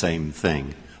exactly the same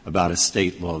thing about a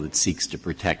state law that seeks to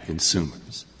protect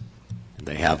consumers?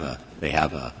 They have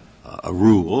a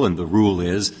rule, and the rule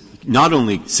is not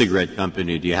only cigarette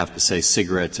company do you have to say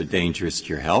cigarettes are dangerous to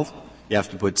your health, you have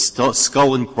to put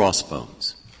skull and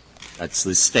crossbones. That's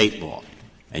the state law.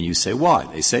 And you say, why?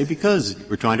 They say, because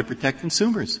we're trying to protect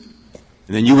consumers.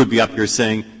 And then you would be up here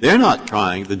saying, they're not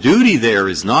trying. The duty there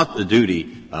is not the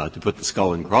duty to put the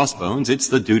skull and crossbones. It's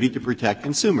the duty to protect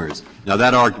consumers. Now,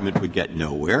 that argument would get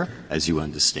nowhere, as you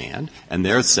understand, and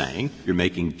they're saying you're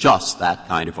making just that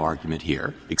kind of argument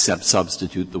here, except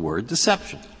substitute the word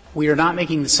deception. We are not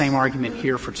making the same argument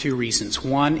here for two reasons.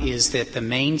 One is that the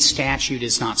Maine statute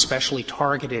is not specially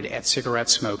targeted at cigarette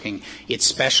smoking. It's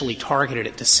specially targeted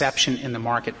at deception in the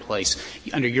marketplace.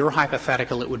 Under your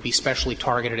hypothetical, it would be specially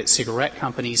targeted at cigarette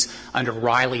companies. Under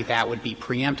Riley, that would be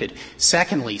preempted.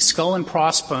 Secondly, skull and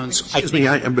crossbones. Excuse me,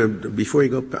 before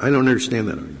you go, I don't understand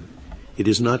that argument. It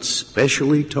is not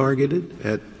specially targeted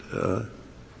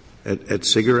at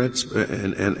cigarettes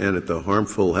and at the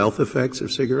harmful health effects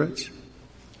of cigarettes?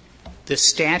 The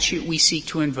statute we seek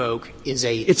to invoke is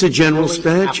it's a general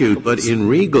statute, but in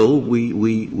Regal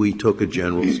we took a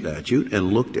general statute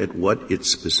and looked at what its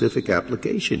specific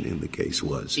application in the case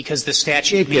was. Because the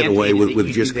statute you can't get away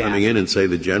with just coming in and say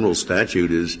the general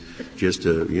statute is just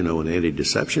an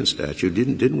anti-deception statute.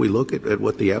 Didn't we look at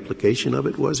what the application of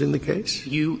it was in the case?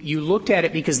 You looked at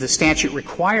it because the statute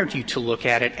required you to look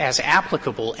at it as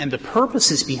applicable, and the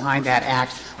purposes behind that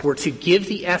act were to give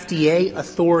the FDA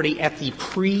authority at the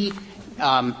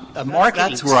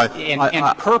marketing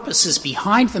and purposes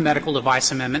behind the medical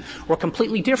device amendment were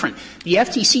completely different. The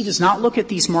FTC does not look at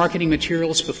these marketing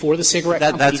materials before the cigarette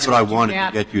companies. That's what I wanted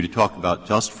to get you to talk about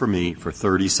just for me for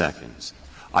 30 seconds.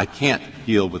 I can't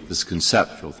deal with this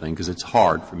conceptual thing because it's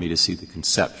hard for me to see the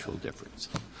conceptual difference.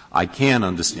 I can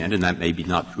understand, and that may be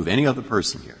not true of any other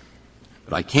person here,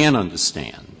 but I can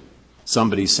understand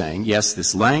somebody saying, yes,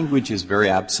 this language is very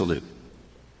absolute,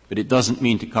 but it doesn't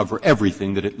mean to cover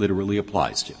everything that it literally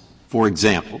applies to. For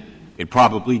example, it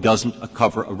probably doesn't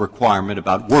cover a requirement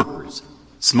about workers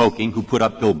smoking who put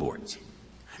up billboards.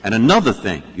 And another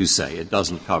thing you say it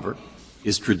doesn't cover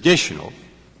is traditional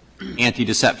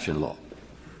anti-deception law.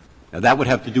 Now, that would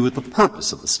have to do with the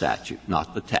purpose of the statute,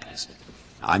 not the text.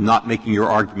 I'm not making your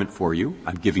argument for you.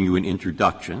 I'm giving you an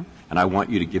introduction, and I want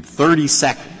you to give 30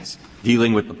 seconds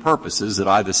dealing with the purposes that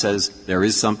either says there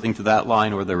is something to that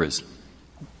line or there isn't.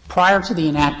 Prior to the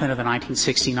enactment of the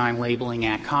 1969 Labeling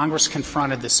Act, Congress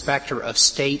confronted the specter of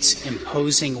states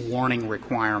imposing warning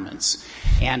requirements.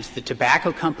 And the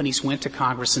tobacco companies went to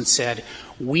Congress and said,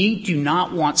 we do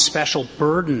not want special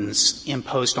burdens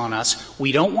imposed on us.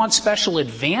 We don't want special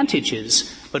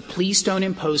advantages, but please don't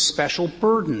impose special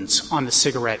burdens on the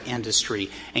cigarette industry.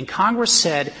 And Congress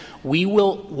said, we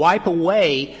will wipe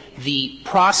away the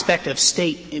prospect of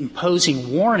state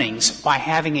imposing warnings by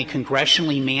having a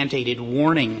congressionally mandated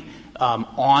warning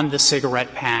on the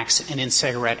cigarette packs and in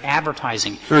cigarette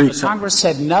advertising. But Congress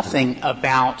said nothing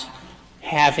about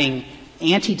having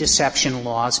anti-deception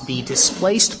laws be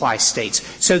displaced by states.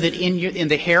 So that in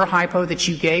the hair hypo that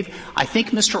you gave, I think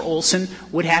Mr. Olson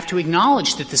would have to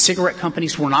acknowledge that the cigarette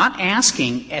companies were not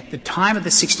asking at the time of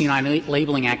the 69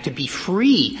 Labeling Act to be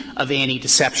free of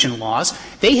anti-deception laws.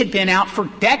 They had been out for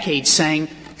decades saying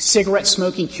cigarette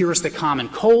smoking cures the common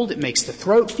cold, it makes the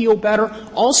throat feel better,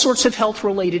 all sorts of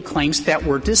health-related claims that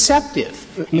were deceptive.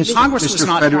 Congress was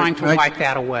not trying to wipe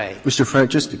that away. Mr.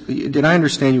 Frederick, did I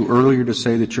understand you earlier to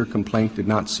say that your complaint did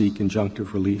not seek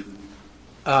injunctive relief?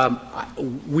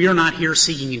 We are not here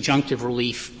seeking injunctive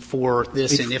relief for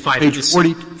this. And if I page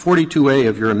 42A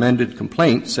of your amended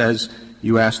complaint says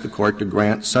you asked the Court to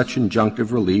grant such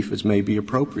injunctive relief as may be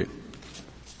appropriate.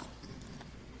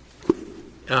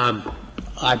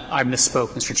 I misspoke,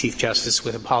 Mr. Chief Justice,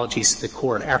 with apologies to the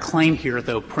Court. Our claim here,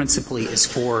 though, principally is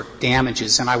for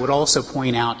damages. And I would also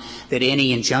point out that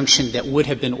any injunction that would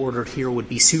have been ordered here would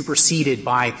be superseded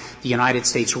by the United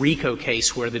States RICO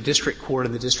case, where the District Court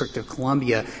in the District of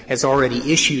Columbia has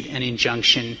already issued an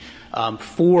injunction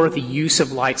for the use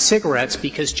of light cigarettes,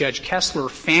 because Judge Kessler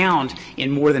found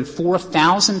in more than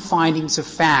 4,000 findings of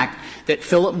fact that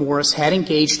Philip Morris had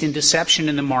engaged in deception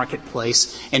in the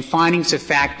marketplace, and findings of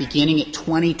fact beginning at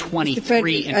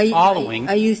 2023 and following.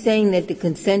 Are you saying that the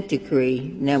consent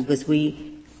decree, now because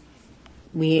we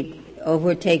had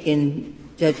overtaken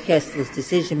Judge Kessler's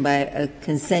decision by a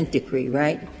consent decree,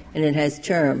 right? And it has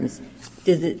terms.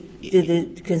 Do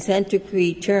the consent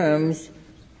decree terms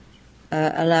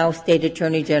allow state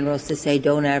attorney generals to say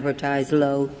don't advertise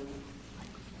low?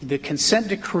 The consent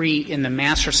decree in the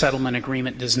master settlement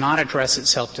agreement does not address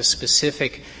itself to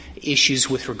specific issues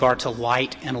with regard to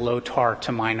light and low tar,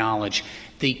 to my knowledge.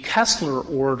 The Kessler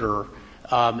order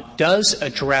does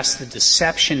address the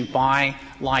deception by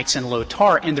lights and low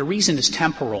tar, and the reason is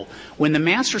temporal. When the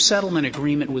master settlement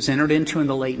agreement was entered into in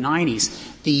the late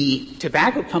 90s, the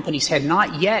tobacco companies had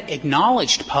not yet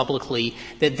acknowledged publicly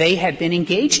that they had been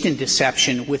engaged in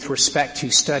deception with respect to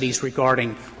studies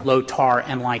regarding low tar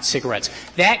and light cigarettes.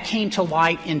 That came to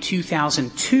light in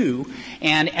 2002,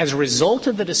 and as a result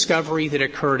of the discovery that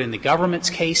occurred in the government's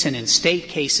case and in state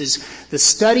cases, the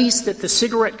studies that the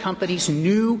cigarette companies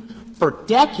knew for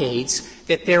decades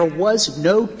that there was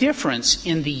no difference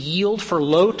in the yield for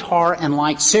low tar and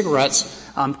light cigarettes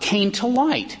came to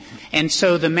light. And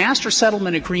so the master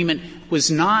settlement agreement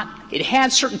was not — it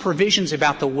had certain provisions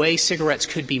about the way cigarettes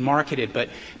could be marketed,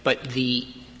 but the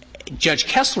Judge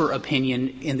Kessler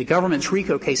opinion in the government's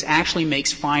RICO case actually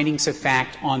makes findings of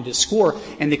fact on this score,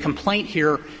 and the complaint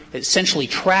here essentially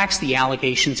tracks the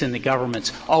allegations in the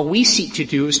government's. All we seek to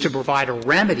do is to provide a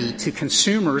remedy to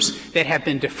consumers that have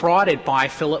been defrauded by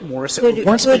Philip Morris over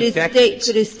decades.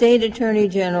 Could a state attorney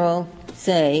general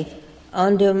say,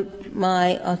 under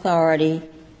my authority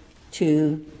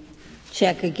to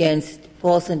check against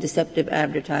false and deceptive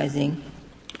advertising,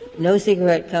 no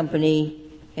cigarette company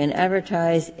can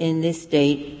advertise in this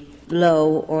state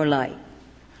low or light?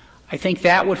 I think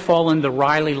that would fall in the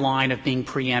Riley line of being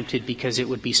preempted because it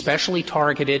would be specially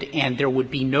targeted and there would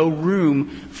be no room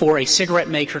for a cigarette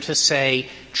maker to say,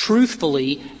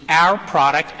 truthfully, our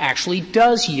product actually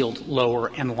does yield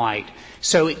lower and light.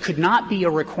 So it could not be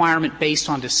a requirement based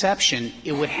on deception.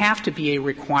 It would have to be a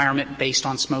requirement based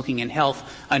on smoking and health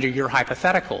under your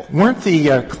hypothetical. Weren't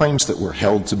the claims that were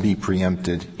held to be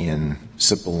preempted in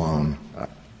SIP alone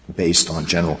based on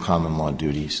general common law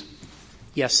duties?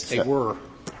 Yes, they were.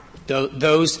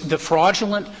 The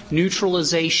fraudulent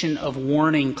neutralization of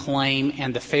warning claim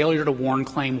and the failure to warn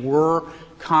claim were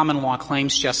common law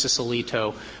claims, Justice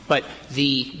Alito. But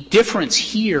the difference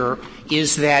here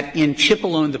is that in Chip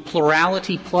alone, the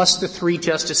plurality plus the three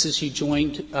justices who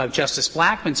joined Justice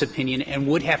Blackmun's opinion and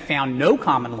would have found no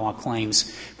common law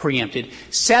claims preempted,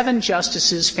 7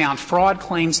 justices found fraud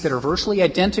claims that are virtually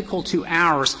identical to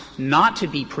ours not to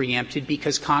be preempted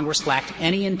because Congress lacked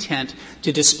any intent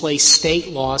to displace state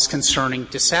laws concerning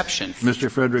deception. Mr.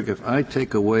 Frederick, if I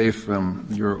take away from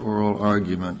your oral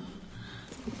argument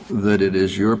that it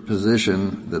is your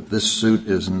position that this suit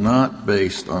is not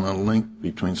based on a link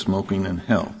between smoking and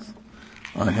health,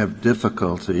 I have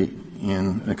difficulty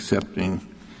in accepting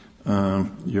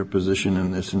your position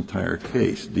in this entire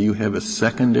case. Do you have a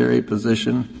secondary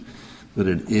position that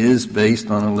it is based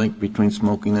on a link between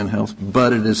smoking and health,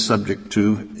 but it is subject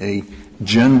to a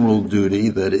general duty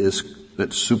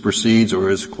that supersedes or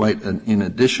is quite in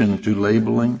addition to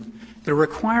labeling? The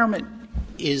requirement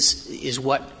is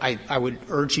what I would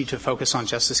urge you to focus on,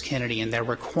 Justice Kennedy, and the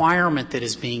requirement that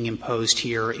is being imposed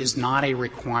here is not a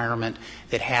requirement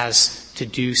that has to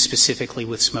do specifically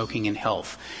with smoking and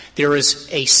health. There is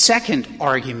a second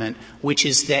argument, which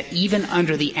is that even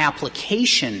under the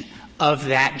application of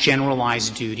that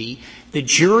generalized duty, the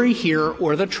jury here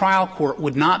or the trial court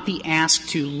would not be asked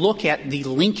to look at the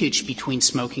linkage between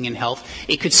smoking and health.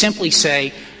 It could simply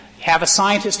say, have a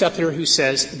scientist up there who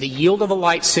says the yield of a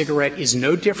light cigarette is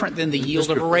no different than the yield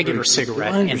of a regular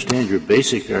cigarette. I understand your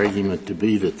basic argument to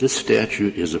be that this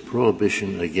statute is a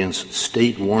prohibition against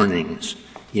state warnings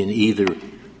in either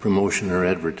promotion or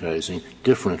advertising,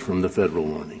 different from the federal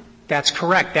warning. That's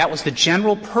correct. That was the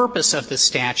general purpose of the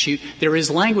statute. There is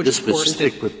language, of course. The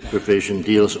specific provision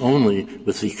deals only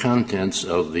with the contents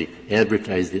of the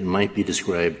advertising that might be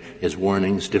described as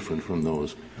warnings different from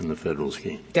those in the federal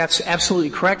scheme. That's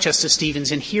absolutely correct, Justice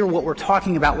Stevens. And here what we're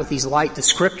talking about with these light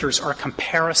descriptors are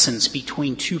comparisons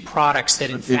between two products that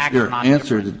in fact are not different.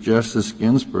 Your answer to Justice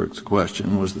Ginsburg's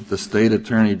question was that the State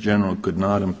Attorney General could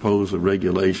not impose a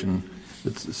regulation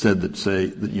that said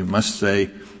that you must say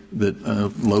that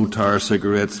low-tar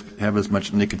cigarettes have as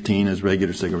much nicotine as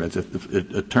regular cigarettes. If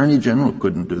the Attorney General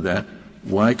couldn't do that,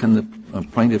 why can the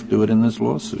plaintiff do it in this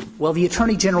lawsuit? Well, the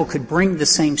Attorney General could bring the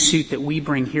same suit that we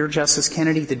bring here, Justice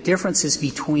Kennedy. The difference is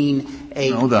between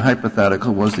No, the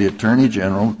hypothetical was the Attorney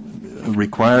General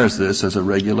requires this as a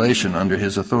regulation under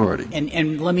his authority.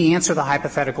 And let me answer the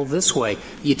hypothetical this way.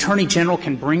 The Attorney General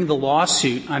can bring the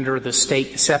lawsuit under the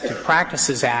State Deceptive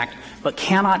Practices Act, but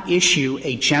cannot issue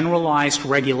a generalized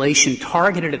regulation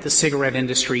targeted at the cigarette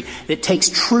industry that takes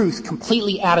truth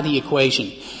completely out of the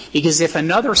equation. Because if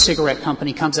another cigarette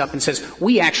company comes up and says,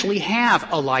 we actually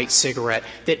have a light cigarette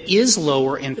that is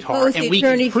lower in tar, and we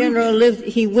can prove the Attorney General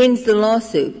he wins the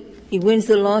lawsuit. He wins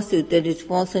the lawsuit that it's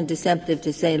false and deceptive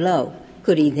to say low.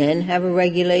 Could he then have a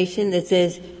regulation that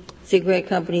says cigarette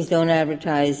companies don't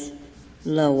advertise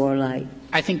low or light?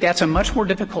 I think that's a much more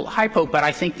difficult hypo, but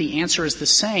I think the answer is the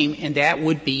same, and that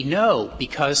would be no,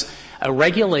 because a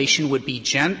regulation would be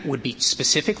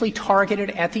specifically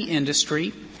targeted at the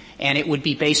industry, and it would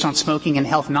be based on smoking and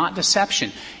health, not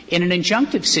deception. In an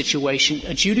injunctive situation,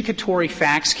 adjudicatory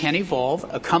facts can evolve.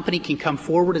 A company can come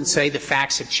forward and say the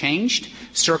facts have changed,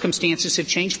 circumstances have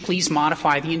changed, please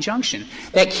modify the injunction.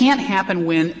 That can't happen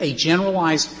when a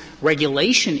generalized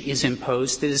regulation is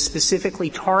imposed that is specifically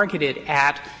targeted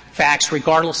at facts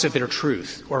regardless of their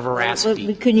truth or veracity.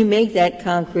 Well, can you make that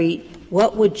concrete?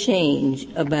 What would change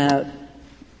about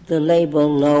the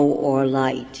label low or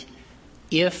light?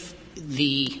 If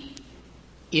the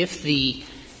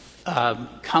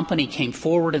company came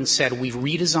forward and said, we've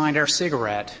redesigned our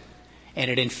cigarette,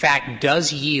 and it in fact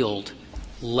does yield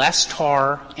less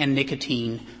tar and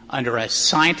nicotine under a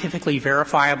scientifically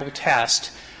verifiable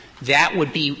test, that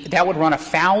would run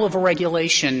afoul of a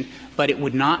regulation, but it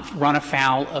would not run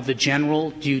afoul of the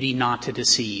general duty not to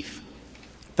deceive.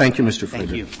 Thank you, Mr.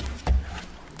 Friedrich. Thank you.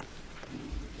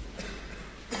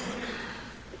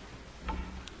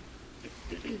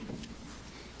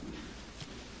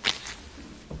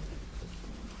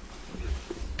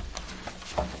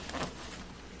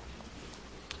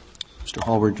 Mr.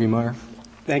 Hallward-Driemeier.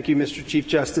 Thank you, Mr. Chief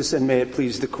Justice, and may it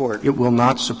please the Court. It will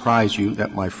not surprise you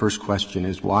that my first question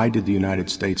is, why did the United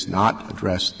States not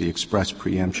address the express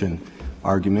preemption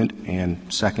argument?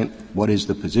 And second, what is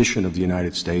the position of the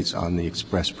United States on the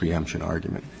express preemption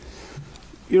argument?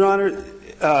 Your Honor,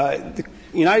 the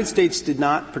United States did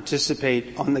not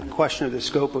participate on the question of the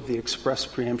scope of the express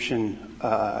preemption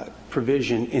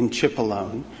provision in CHIP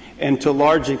alone. And to a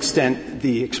large extent,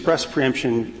 the express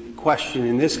preemption question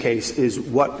in this case is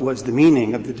what was the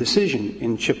meaning of the decision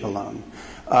in CHIP alone.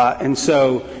 And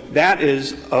so that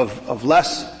is of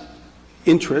less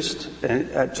interest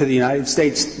to the United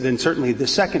States than certainly the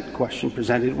second question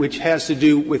presented, which has to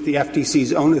do with the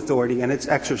FTC's own authority and its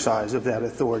exercise of that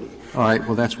authority. All right.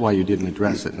 Well, that's why you didn't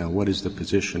address it. Now, what is the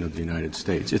position of the United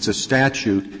States? It's a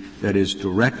statute that is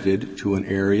directed to an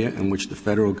area in which the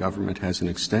federal government has an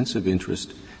extensive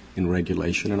interest in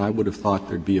regulation, and I would have thought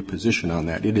there'd be a position on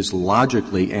that. It is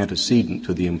logically antecedent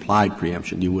to the implied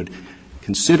preemption. You would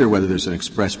consider whether there's an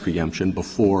express preemption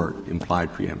before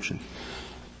implied preemption.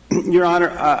 Your Honor,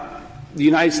 the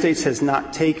United States has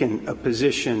not taken a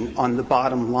position on the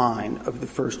bottom line of the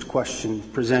first question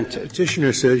presented.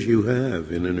 Petitioner says you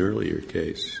have in an earlier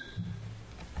case.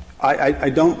 I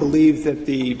don't believe that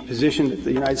the position that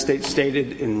the United States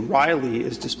stated in Riley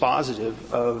is dispositive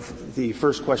of the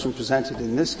first question presented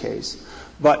in this case.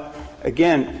 But,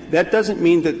 again, that doesn't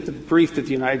mean that the brief that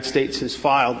the United States has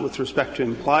filed with respect to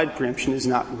implied preemption is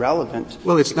not relevant.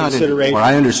 Well, it's not anymore.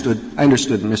 I understood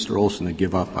Mr. Olson to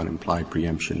give up on implied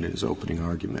preemption in his opening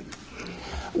argument.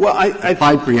 Well,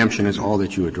 implied preemption is all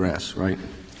that you address, right?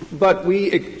 But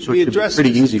we address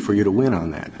pretty easy for you to win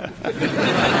on that.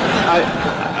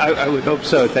 I would hope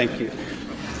so. Thank you.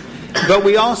 But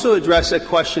we also address a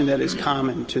question that is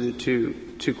common to the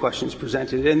two questions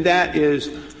presented, and that is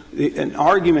an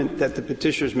argument that the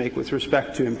petitioners make with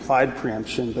respect to implied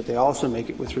preemption, but they also make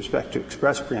it with respect to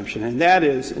express preemption, and that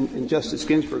is, and Justice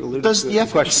Ginsburg alluded to the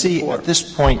question before. Does the FTC at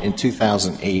this point in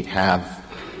 2008 have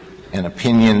an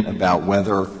opinion about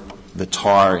whether the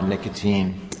tar and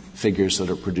nicotine figures that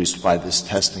are produced by this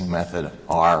testing method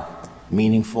are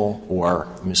meaningful or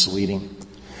misleading?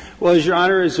 Well, as Your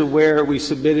Honor is aware, we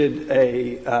submitted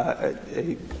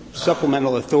a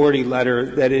supplemental authority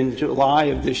letter that in July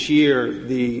of this year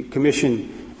the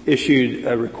Commission issued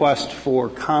a request for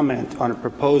comment on a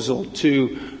proposal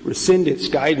to rescind its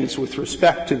guidance with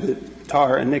respect to the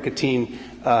tar and nicotine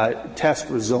test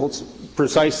results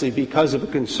precisely because of a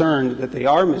concern that they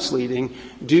are misleading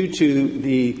due to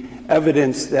the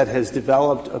evidence that has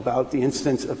developed about the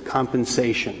incidence of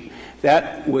compensation.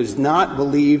 That was not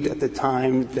believed at the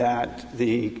time that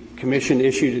the Commission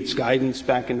issued its guidance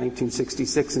back in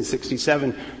 1966 and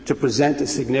 67 to present a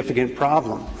significant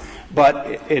problem.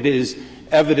 But it is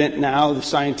evident now, the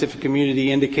scientific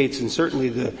community indicates, and certainly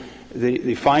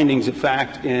the findings of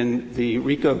fact in the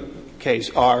RICO case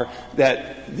are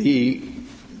that the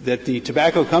that the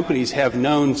tobacco companies have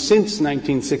known since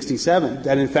 1967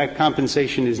 that, in fact,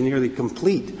 compensation is nearly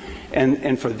complete.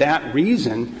 And for that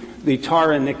reason, the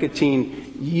tar and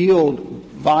nicotine yield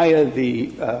via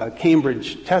the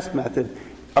Cambridge test method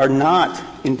are not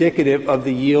indicative of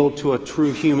the yield to a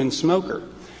true human smoker.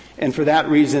 And for that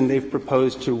reason, they've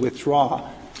proposed to withdraw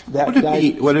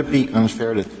that. Would it be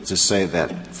unfair to say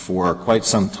that for quite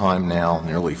some time now,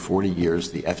 nearly 40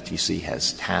 years, the FTC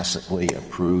has tacitly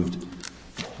approved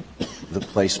the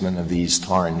placement of these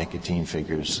tar and nicotine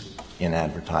figures in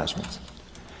advertisements?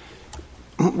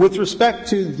 With respect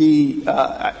to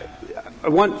I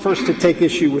want first to take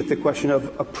issue with the question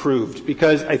of approved,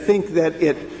 because I think that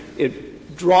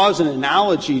it draws an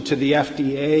analogy to the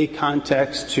FDA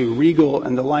context, to Regal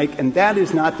and the like, and that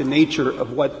is not the nature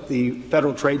of what the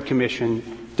Federal Trade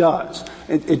Commission does.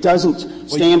 It doesn't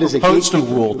stand as a gatekeeper. You proposed a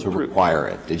rule to require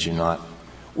it, did you not?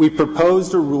 We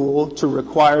proposed a rule to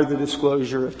require the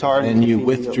disclosure of tar and nicotine. And you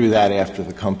withdrew that after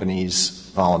the companies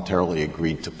voluntarily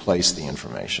agreed to place the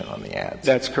information on the ads.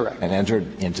 That's correct. And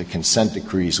entered into consent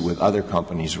decrees with other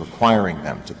companies requiring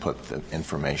them to put the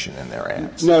information in their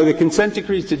ads. No, the consent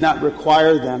decrees did not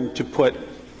require them to put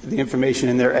the information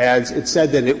in their ads. It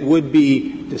said that it would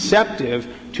be deceptive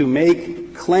to make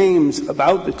claims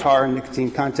about the tar and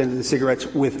nicotine content of the cigarettes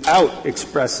without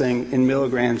expressing in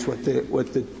milligrams what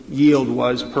the yield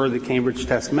was per the Cambridge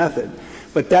test method.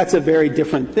 But that's a very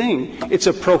different thing. It's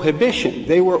a prohibition.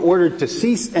 They were ordered to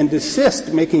cease and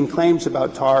desist making claims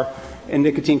about tar and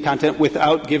nicotine content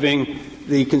without giving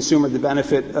the consumer the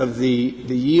benefit of the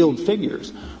yield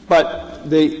figures. But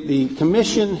the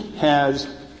Commission has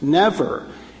never,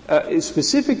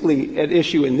 specifically at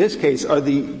issue in this case, are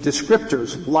the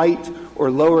descriptors light or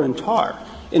lower in tar.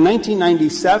 In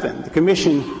 1997, the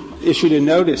Commission issued a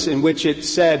notice in which it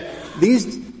said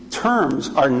these terms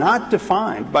are not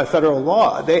defined by federal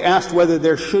law. They asked whether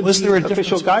there should be official guidance. Was there a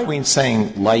difference between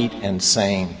saying light and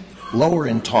saying lower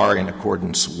in tar in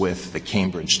accordance with the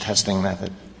Cambridge testing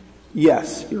method?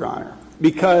 Yes, Your Honor,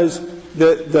 because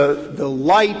the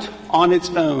light on its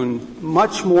own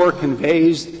much more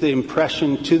conveys the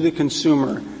impression to the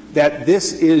consumer that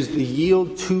this is the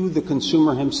yield to the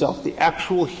consumer himself, the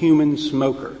actual human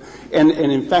smoker. And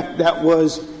in fact, that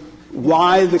was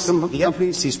why the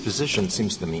FTC's position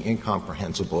seems to me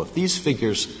incomprehensible. If these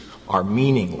figures are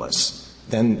meaningless,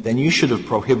 then you should have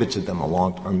prohibited them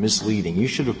or misleading. You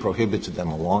should have prohibited them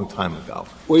a long time ago.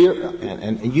 Well,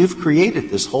 and you've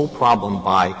created this whole problem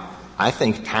by, I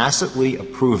think, tacitly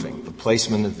approving the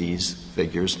placement of these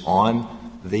figures in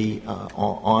the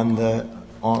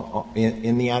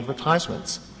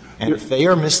advertisements. And if they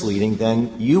are misleading,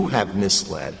 then you have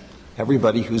misled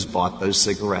everybody who's bought those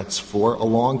cigarettes for a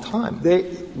long time.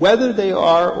 Whether they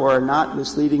are or are not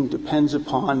misleading depends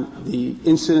upon the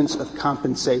incidence of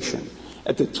compensation.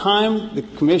 At the time the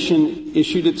Commission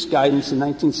issued its guidance in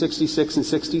 1966 and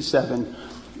 67,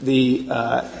 the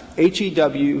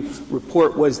HEW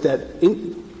report was that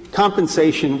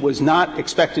compensation was not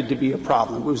expected to be a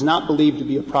problem. It was not believed to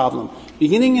be a problem.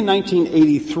 Beginning in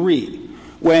 1983,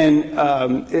 when,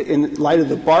 in light of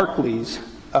the Barclays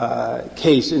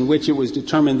case in which it was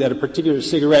determined that a particular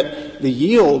cigarette, the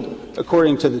yield,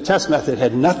 according to the test method,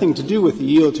 had nothing to do with the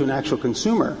yield to an actual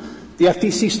consumer, the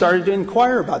FTC started to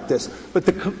inquire about this. But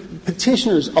the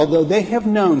petitioners, although they have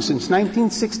known since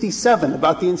 1967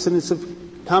 about the incidence of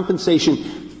compensation,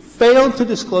 failed to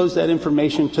disclose that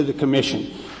information to the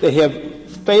Commission. They have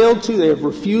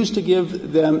refused to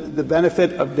give them the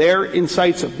benefit of their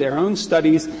insights, of their own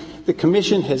studies. The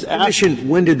Commission has asked.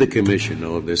 When did the Commission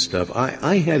know of this stuff?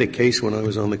 I had a case when I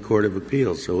was on the Court of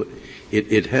Appeals, so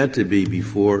it had to be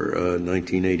before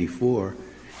 1984,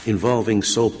 involving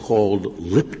so-called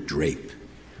lip drape.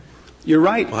 You're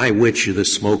right. By which the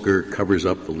smoker covers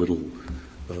up the little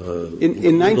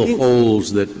little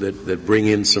holes that bring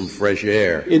in some fresh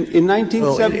air. In 1978,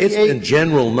 well, it's been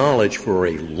general knowledge for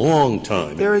a long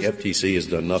time. The FTC has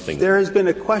done nothing. There has been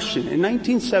a question. In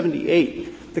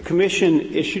 1978, the Commission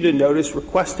issued a notice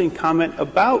requesting comment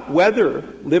about whether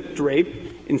lip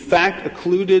drape, in fact,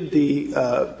 occluded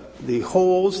the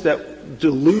holes that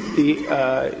dilute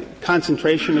the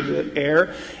concentration of the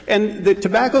air, and the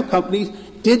tobacco companies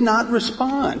did not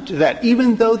respond to that,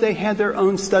 even though they had their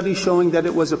own study showing that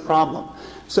it was a problem.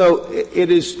 So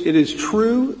it is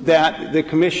true that the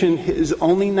Commission has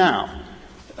only now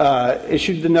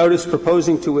issued the notice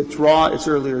proposing to withdraw its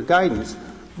earlier guidance,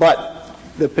 but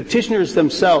the petitioners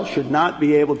themselves should not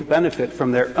be able to benefit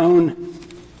from their own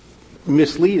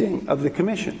misleading of the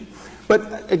Commission.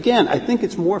 But again, I think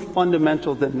it's more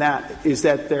fundamental than that, is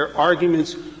that their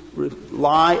arguments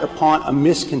rely upon a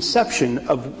misconception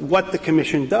of what the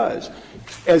Commission does.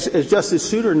 As Justice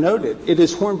Souter noted, it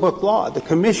is Hornbook law. The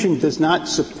Commission does not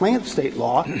supplant state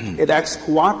law. It acts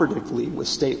cooperatively with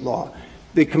state law.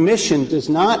 The Commission does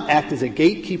not act as a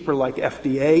gatekeeper like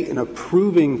FDA in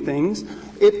approving things.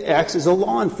 It acts as a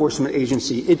law enforcement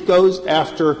agency. It goes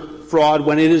after fraud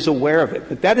when it is aware of it.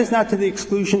 But that is not to the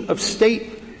exclusion of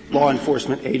state law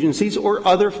enforcement agencies or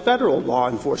other federal law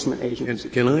enforcement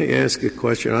agencies. Can I ask a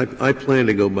question? I plan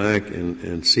to go back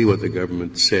and see what the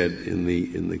government said in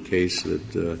the case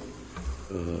that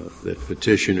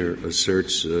petitioner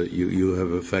asserts you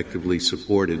have effectively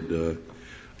supported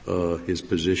his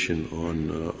position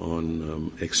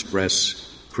on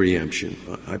express preemption.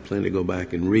 I plan to go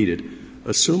back and read it.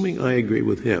 Assuming I agree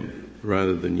with him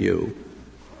rather than you,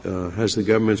 has the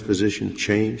government's position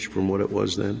changed from what it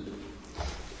was then?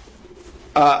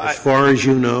 As far as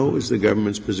you know, is the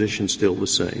government's position still the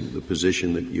same, the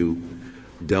position that you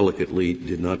delicately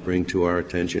did not bring to our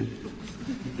attention?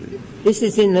 This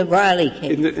is in the Riley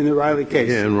case. In the Riley case.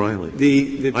 Yeah, in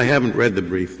Riley. I haven't read the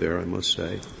brief there, I must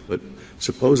say. But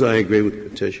suppose I agree with the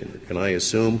petitioner. Can I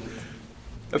assume?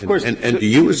 Of course. And do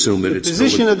you assume that it's the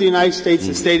position of the United States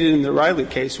as stated in the Riley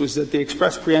case was that the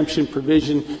express preemption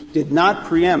provision did not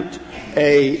preempt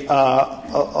a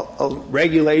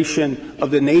regulation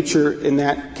of the nature in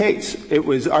that case. It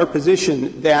was our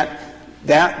position that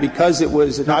because it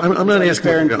was not I'm not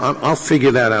asking. I'll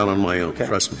figure that out on my own. Okay.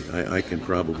 Trust me, I can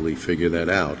probably figure that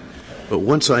out. But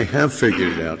once I have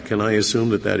figured it out, can I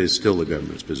assume that is still the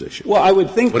government's position? Well, I would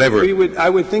think I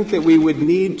would think that we would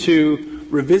need to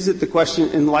revisit the question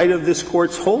in light of this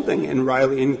Court's holding in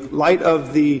Riley, in light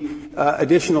of the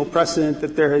additional precedent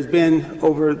that there has been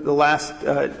over the last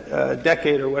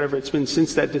decade or whatever it's been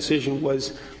since that decision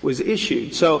was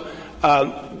issued. So,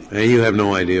 and you have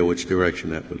no idea which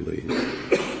direction that would lead.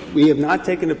 We have not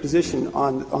taken a position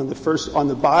on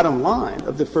the bottom line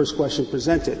of the first question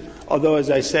presented. Although, as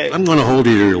I say, I'm going to hold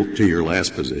you to your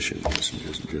last position,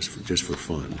 just for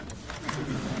fun.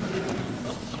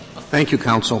 Thank you,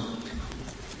 counsel.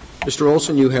 Mr.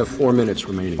 Olson, you have 4 minutes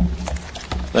remaining.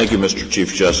 Thank you, Mr.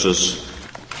 Chief Justice.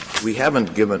 We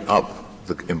haven't given up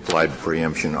the implied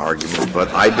preemption argument, but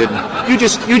I didn't.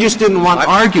 You just didn't want to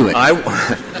argue it.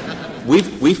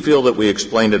 We feel that we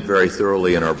explained it very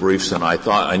thoroughly in our briefs,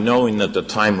 and knowing that the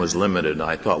time was limited,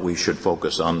 I thought we should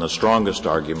focus on the strongest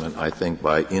argument, I think,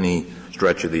 by any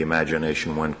stretch of the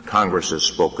imagination when Congress has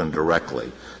spoken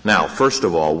directly. Now, first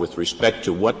of all, with respect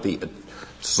to what the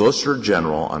Solicitor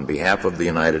General on behalf of the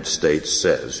United States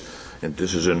says, and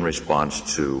this is in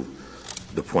response to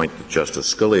the point that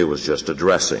Justice Scalia was just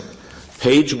addressing,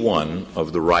 page 1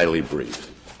 of the Riley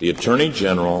brief, the Attorney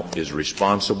General is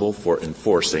responsible for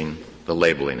enforcing the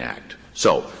Labeling Act.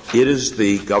 So, it is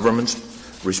the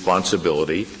government's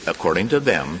responsibility, according to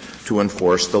them, to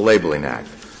enforce the Labeling Act.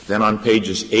 Then on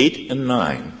pages 8 and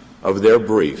 9 of their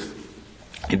brief,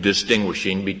 in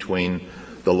distinguishing between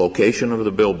the location of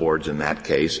the billboards in that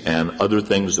case and other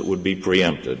things that would be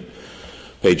preempted,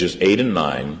 pages 8 and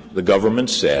 9, the government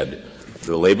said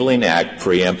the Labeling Act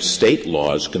preempts state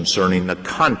laws concerning the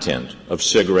content of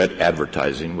cigarette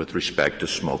advertising with respect to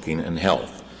smoking and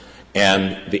health.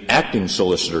 And the acting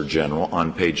Solicitor General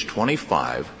on page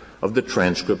 25 of the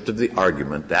transcript of the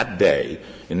argument that day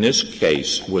in this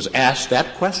case was asked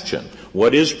that question,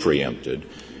 what is preempted?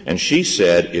 And she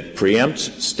said it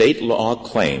preempts state law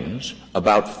claims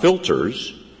about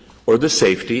filters or the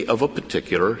safety of a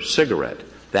particular cigarette.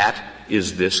 That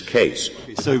is this case.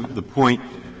 So the point,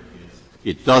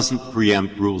 it doesn't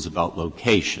preempt rules about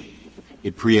location.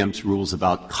 It preempts rules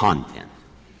about content.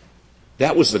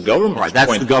 That was the government's point.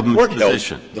 That's the government's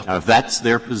position. Now, if that's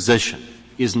their position,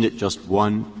 isn't it just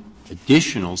one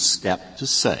additional step to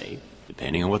say,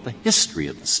 depending on what the history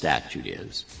of the statute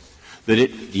is, that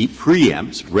it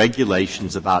preempts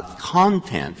regulations about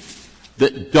content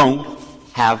that don't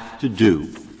have to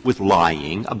do with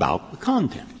lying about the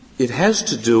content? It has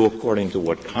to do, according to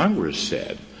what Congress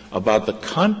said, about the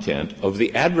content of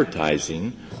the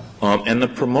advertising and the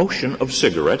promotion of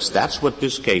cigarettes. That's what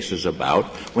this case is about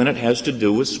when it has to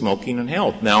do with smoking and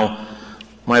health. Now,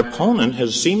 my opponent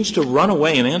seems to run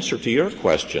away in answer to your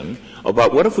question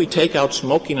about what if we take out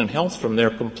smoking and health from their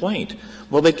complaint.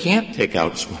 Well, they can't take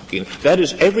out smoking. That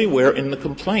is everywhere in the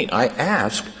complaint. I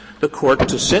ask the Court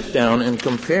to sit down and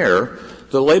compare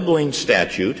the labeling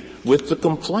statute with the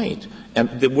complaint.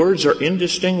 And the words are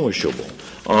indistinguishable.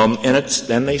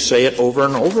 Then they say it over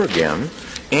and over again.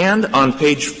 And on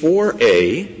page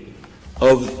 4A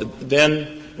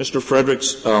then Mr.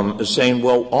 Fredericks is saying,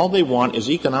 well, all they want is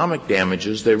economic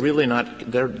damages. They're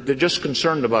just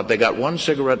concerned about they got one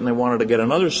cigarette and they wanted to get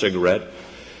another cigarette.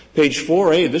 Page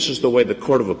 4A, this is the way the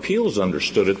Court of Appeals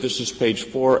understood it. This is page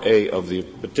 4A of the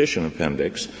petition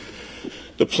appendix.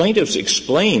 The plaintiffs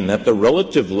explain that the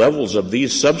relative levels of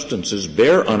these substances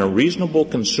bear on a reasonable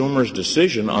consumer's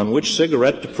decision on which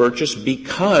cigarette to purchase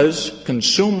because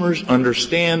consumers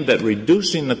understand that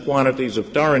reducing the quantities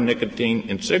of tar and nicotine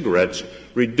in cigarettes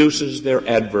reduces their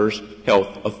adverse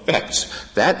health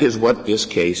effects. That is what this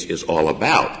case is all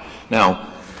about. Now,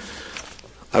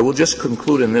 I will just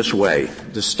conclude in this way.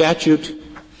 The statute,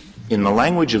 in the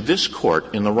language of this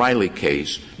Court, in the Riley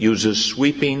case, uses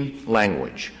sweeping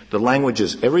language. The language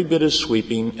is every bit as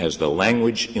sweeping as the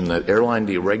language in the Airline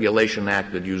Deregulation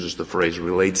Act that uses the phrase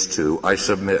relates to, I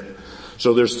submit.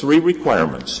 So there's three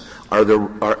requirements.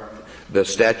 The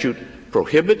statute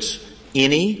prohibits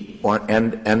any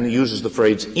and uses the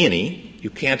phrase any. You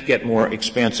can't get more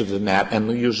expansive than that, and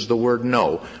uses the word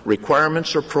no.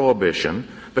 Requirements or prohibition.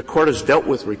 The Court has dealt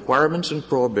with requirements and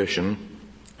prohibition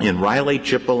in Riley,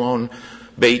 Cipollone,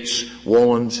 Bates,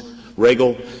 Wolins,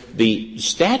 Regal. The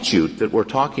statute that we're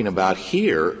talking about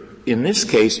here, in this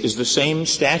case, is the same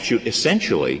statute,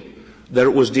 essentially, that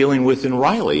it was dealing with in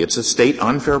Riley. It's a State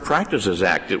Unfair Practices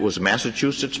Act. It was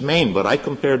Massachusetts, Maine, but I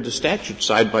compared the statutes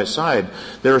side by side.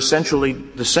 They're essentially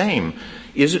the same.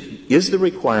 Is the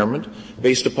requirement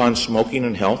based upon smoking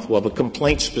and health? Well, the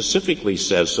complaint specifically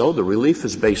says so. The relief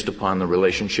is based upon the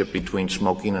relationship between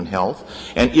smoking and health.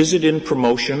 And is it in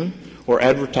promotion or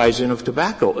advertising of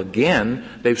tobacco? Again,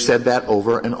 they've said that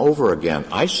over and over again.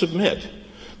 I submit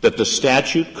that the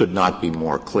statute could not be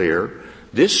more clear.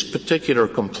 This particular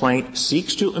complaint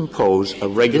seeks to impose a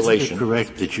regulation. Isn't it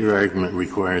correct that your argument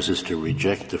requires us to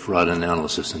reject the fraud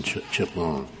analysis in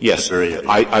Cipollone? Yes,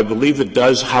 I believe it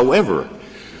does. However,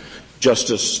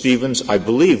 Justice Stevens, I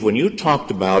believe when you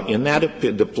talked about, in that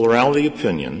the plurality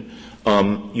opinion,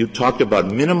 you talked about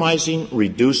minimizing,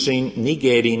 reducing,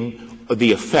 negating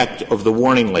the effect of the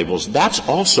warning labels. That's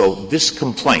also this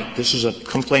complaint. This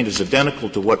complaint is identical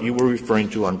to what you were referring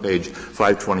to on page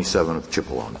 527 of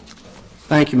Cipollone.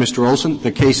 Thank you, Mr. Olson.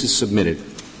 The case is submitted.